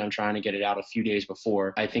 Ideally, I'm trying to get it out a few days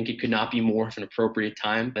before. I think it could not be more of an appropriate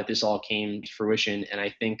time that this all came to fruition. And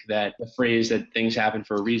I think that the phrase that things happen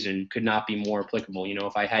for a reason could not be more applicable.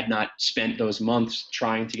 If I had not spent those months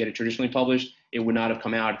trying to get it traditionally published, it would not have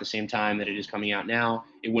come out at the same time that it is coming out now.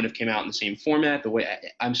 It wouldn't have come out in the same format.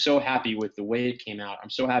 I'm so happy with the way it came out. I'm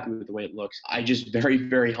so happy with the way it looks. I just very,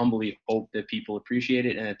 very humbly hope that people appreciate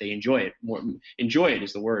it and that they enjoy it. Enjoy it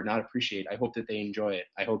is the word, not appreciate. I hope that they enjoy it.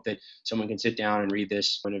 I hope that someone can sit down and read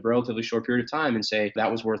this in a relatively short period of time and say, that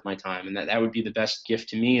was worth my time. And that would be the best gift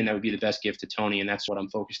to me, and that would be the best gift to Tony. And that's what I'm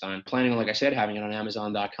focused on. Planning, like I said, having it on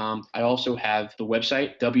Amazon.com. I also have the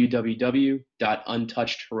website,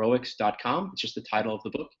 www.untouchedheroics.com. It's just the title of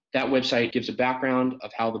the book. That website gives a background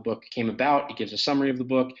of how the book came about. It gives a summary of the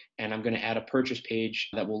book, and I'm going to add a purchase page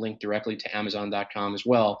that will link directly to Amazon.com as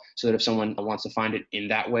well, so that if someone wants to find it in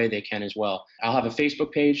that way, they can as well. I'll have a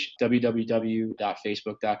Facebook page,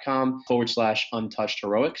 www.facebook.com/untouched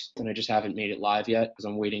heroics, and I just haven't made it live yet because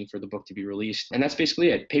I'm waiting for the book to be released. And that's basically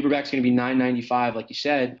it. Paperback's going to be $9.95, like you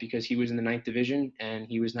said, because he was in the 9th division and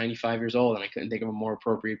he was 95 years old, and I couldn't think of a more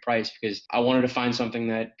appropriate price because I wanted to find something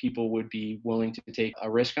that people would be willing to take a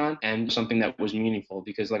risk on and something that was meaningful,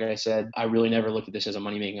 because like I said, I really never looked at this as a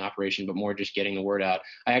money-making operation, but more just getting the word out.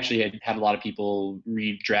 I actually had a lot of people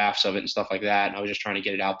read drafts of it and stuff like that, and I was just trying to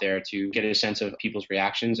get it out there to get a sense of people's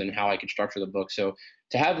reactions and how I could structure the book. So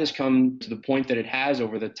to have this come to the point that it has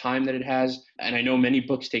over the time that it has, and I know many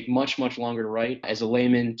books take much, much longer to write. As a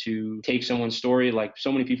layman, to take someone's story, like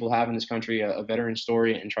so many people have in this country, a veteran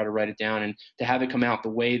story, and try to write it down, and to have it come out the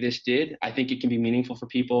way this did, I think it can be meaningful for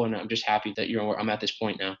people, and I'm just happy that I'm at this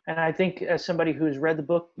point now. And I think as somebody who's read the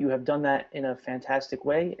book, you have done that in a fantastic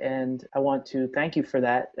way, and I want to thank you for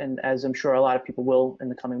that, and as I'm sure a lot of people will in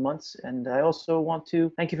the coming months. And I also want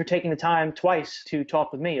to thank you for taking the time twice to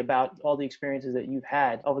talk with me about all the experiences that you've had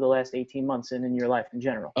over the last 18 months and in your life in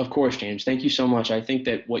general. Of course, James. Thank you so much. I think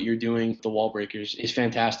that what you're doing, the Wall Breakers, is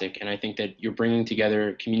fantastic. And I think that you're bringing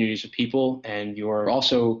together communities of people, and you're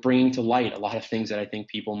also bringing to light a lot of things that I think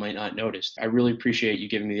people might not notice. I really appreciate you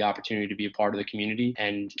giving me the opportunity to be a part of the community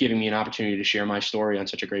and giving me an opportunity to share my story on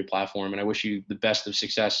such a great platform. And I wish you the best of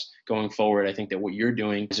success going forward. I think that what you're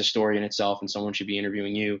doing is a story in itself, and someone should be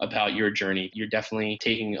interviewing you about your journey. You're definitely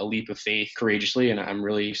taking a leap of faith courageously, and I'm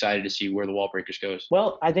really excited to see where the Wall Breakers goes.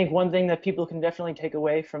 Well, I think one thing that people can definitely take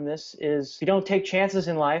away from this is if you don't take chances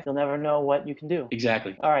in life, you'll never know what you can do.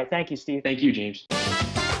 Exactly. All right. Thank you, Steve. Thank you, James.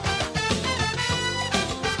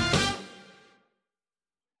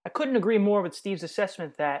 I couldn't agree more with Steve's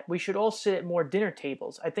assessment that we should all sit at more dinner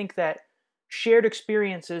tables. I think that shared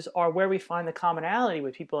experiences are where we find the commonality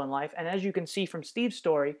with people in life. And as you can see from Steve's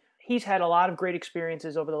story, he's had a lot of great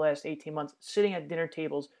experiences over the last 18 months sitting at dinner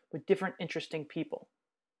tables with different interesting people.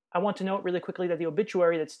 I want to note really quickly that the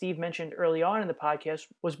obituary that Steve mentioned early on in the podcast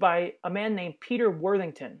was by a man named Peter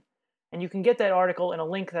Worthington. And you can get that article in a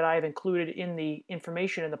link that I have included in the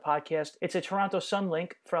information in the podcast. It's a Toronto Sun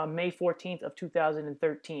link from May 14th of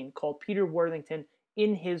 2013 called Peter Worthington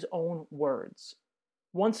in His Own Words.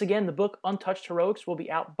 Once again, the book Untouched Heroics will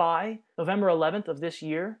be out by November 11th of this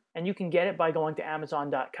year, and you can get it by going to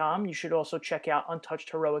Amazon.com. You should also check out Untouched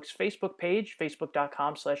Heroics' Facebook page,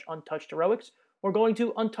 facebook.com/untouchedheroics, or going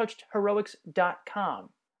to untouchedheroics.com.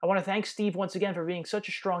 I want to thank Steve once again for being such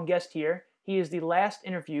a strong guest here. He is the last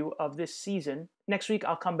interview of this season. Next week,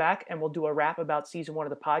 I'll come back and we'll do a wrap about season 1 of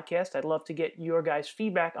the podcast. I'd love to get your guys'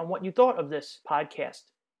 feedback on what you thought of this podcast.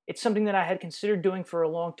 It's something that I had considered doing for a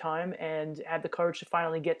long time and had the courage to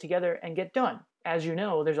finally get together and get done. As you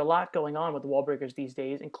know, there's a lot going on with the Wall Breakers these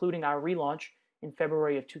days, including our relaunch in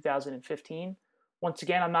February of 2015. Once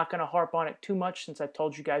again, I'm not going to harp on it too much since I've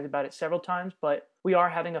told you guys about it several times, but we are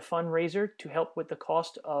having a fundraiser to help with the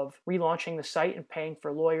cost of relaunching the site and paying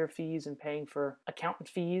for lawyer fees and paying for accountant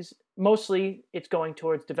fees. Mostly, it's going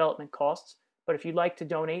towards development costs, but if you'd like to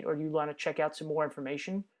donate or you want to check out some more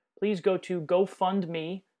information, please go to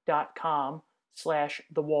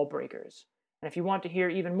gofundme.com/thewallbreakers. And if you want to hear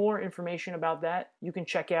even more information about that, you can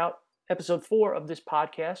check out episode 4 of this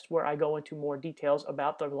podcast, where I go into more details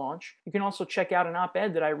about the launch. You can also check out an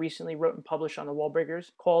op-ed that I recently wrote and published on the Wall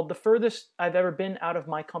Breakers called The Furthest I've Ever Been Out of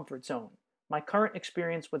My Comfort Zone, My Current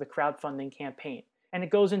Experience with a Crowdfunding Campaign. And it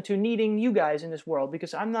goes into needing you guys in this world,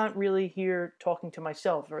 because I'm not really here talking to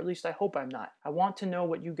myself, or at least I hope I'm not. I want to know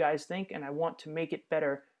what you guys think, and I want to make it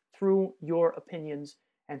better through your opinions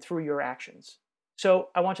and through your actions. So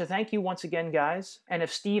I want to thank you once again, guys. And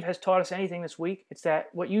if Steve has taught us anything this week, it's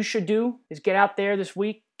that what you should do is get out there this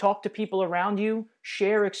week, talk to people around you,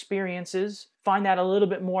 share experiences, find out a little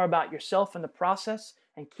bit more about yourself in the process,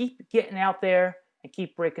 and keep getting out there and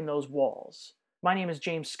keep breaking those walls. My name is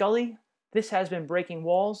James Scully. This has been Breaking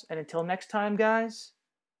Walls, and until next time, guys,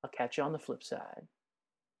 I'll catch you on the flip side.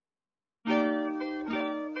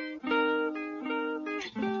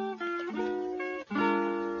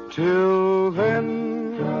 Till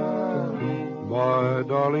then, my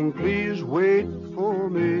darling, please wait for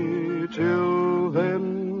me. Till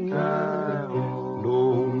then,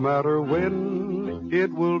 no matter when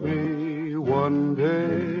it will be, one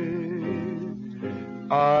day,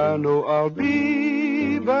 I know I'll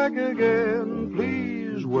be back again.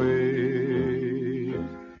 Please wait.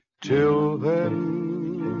 Till then,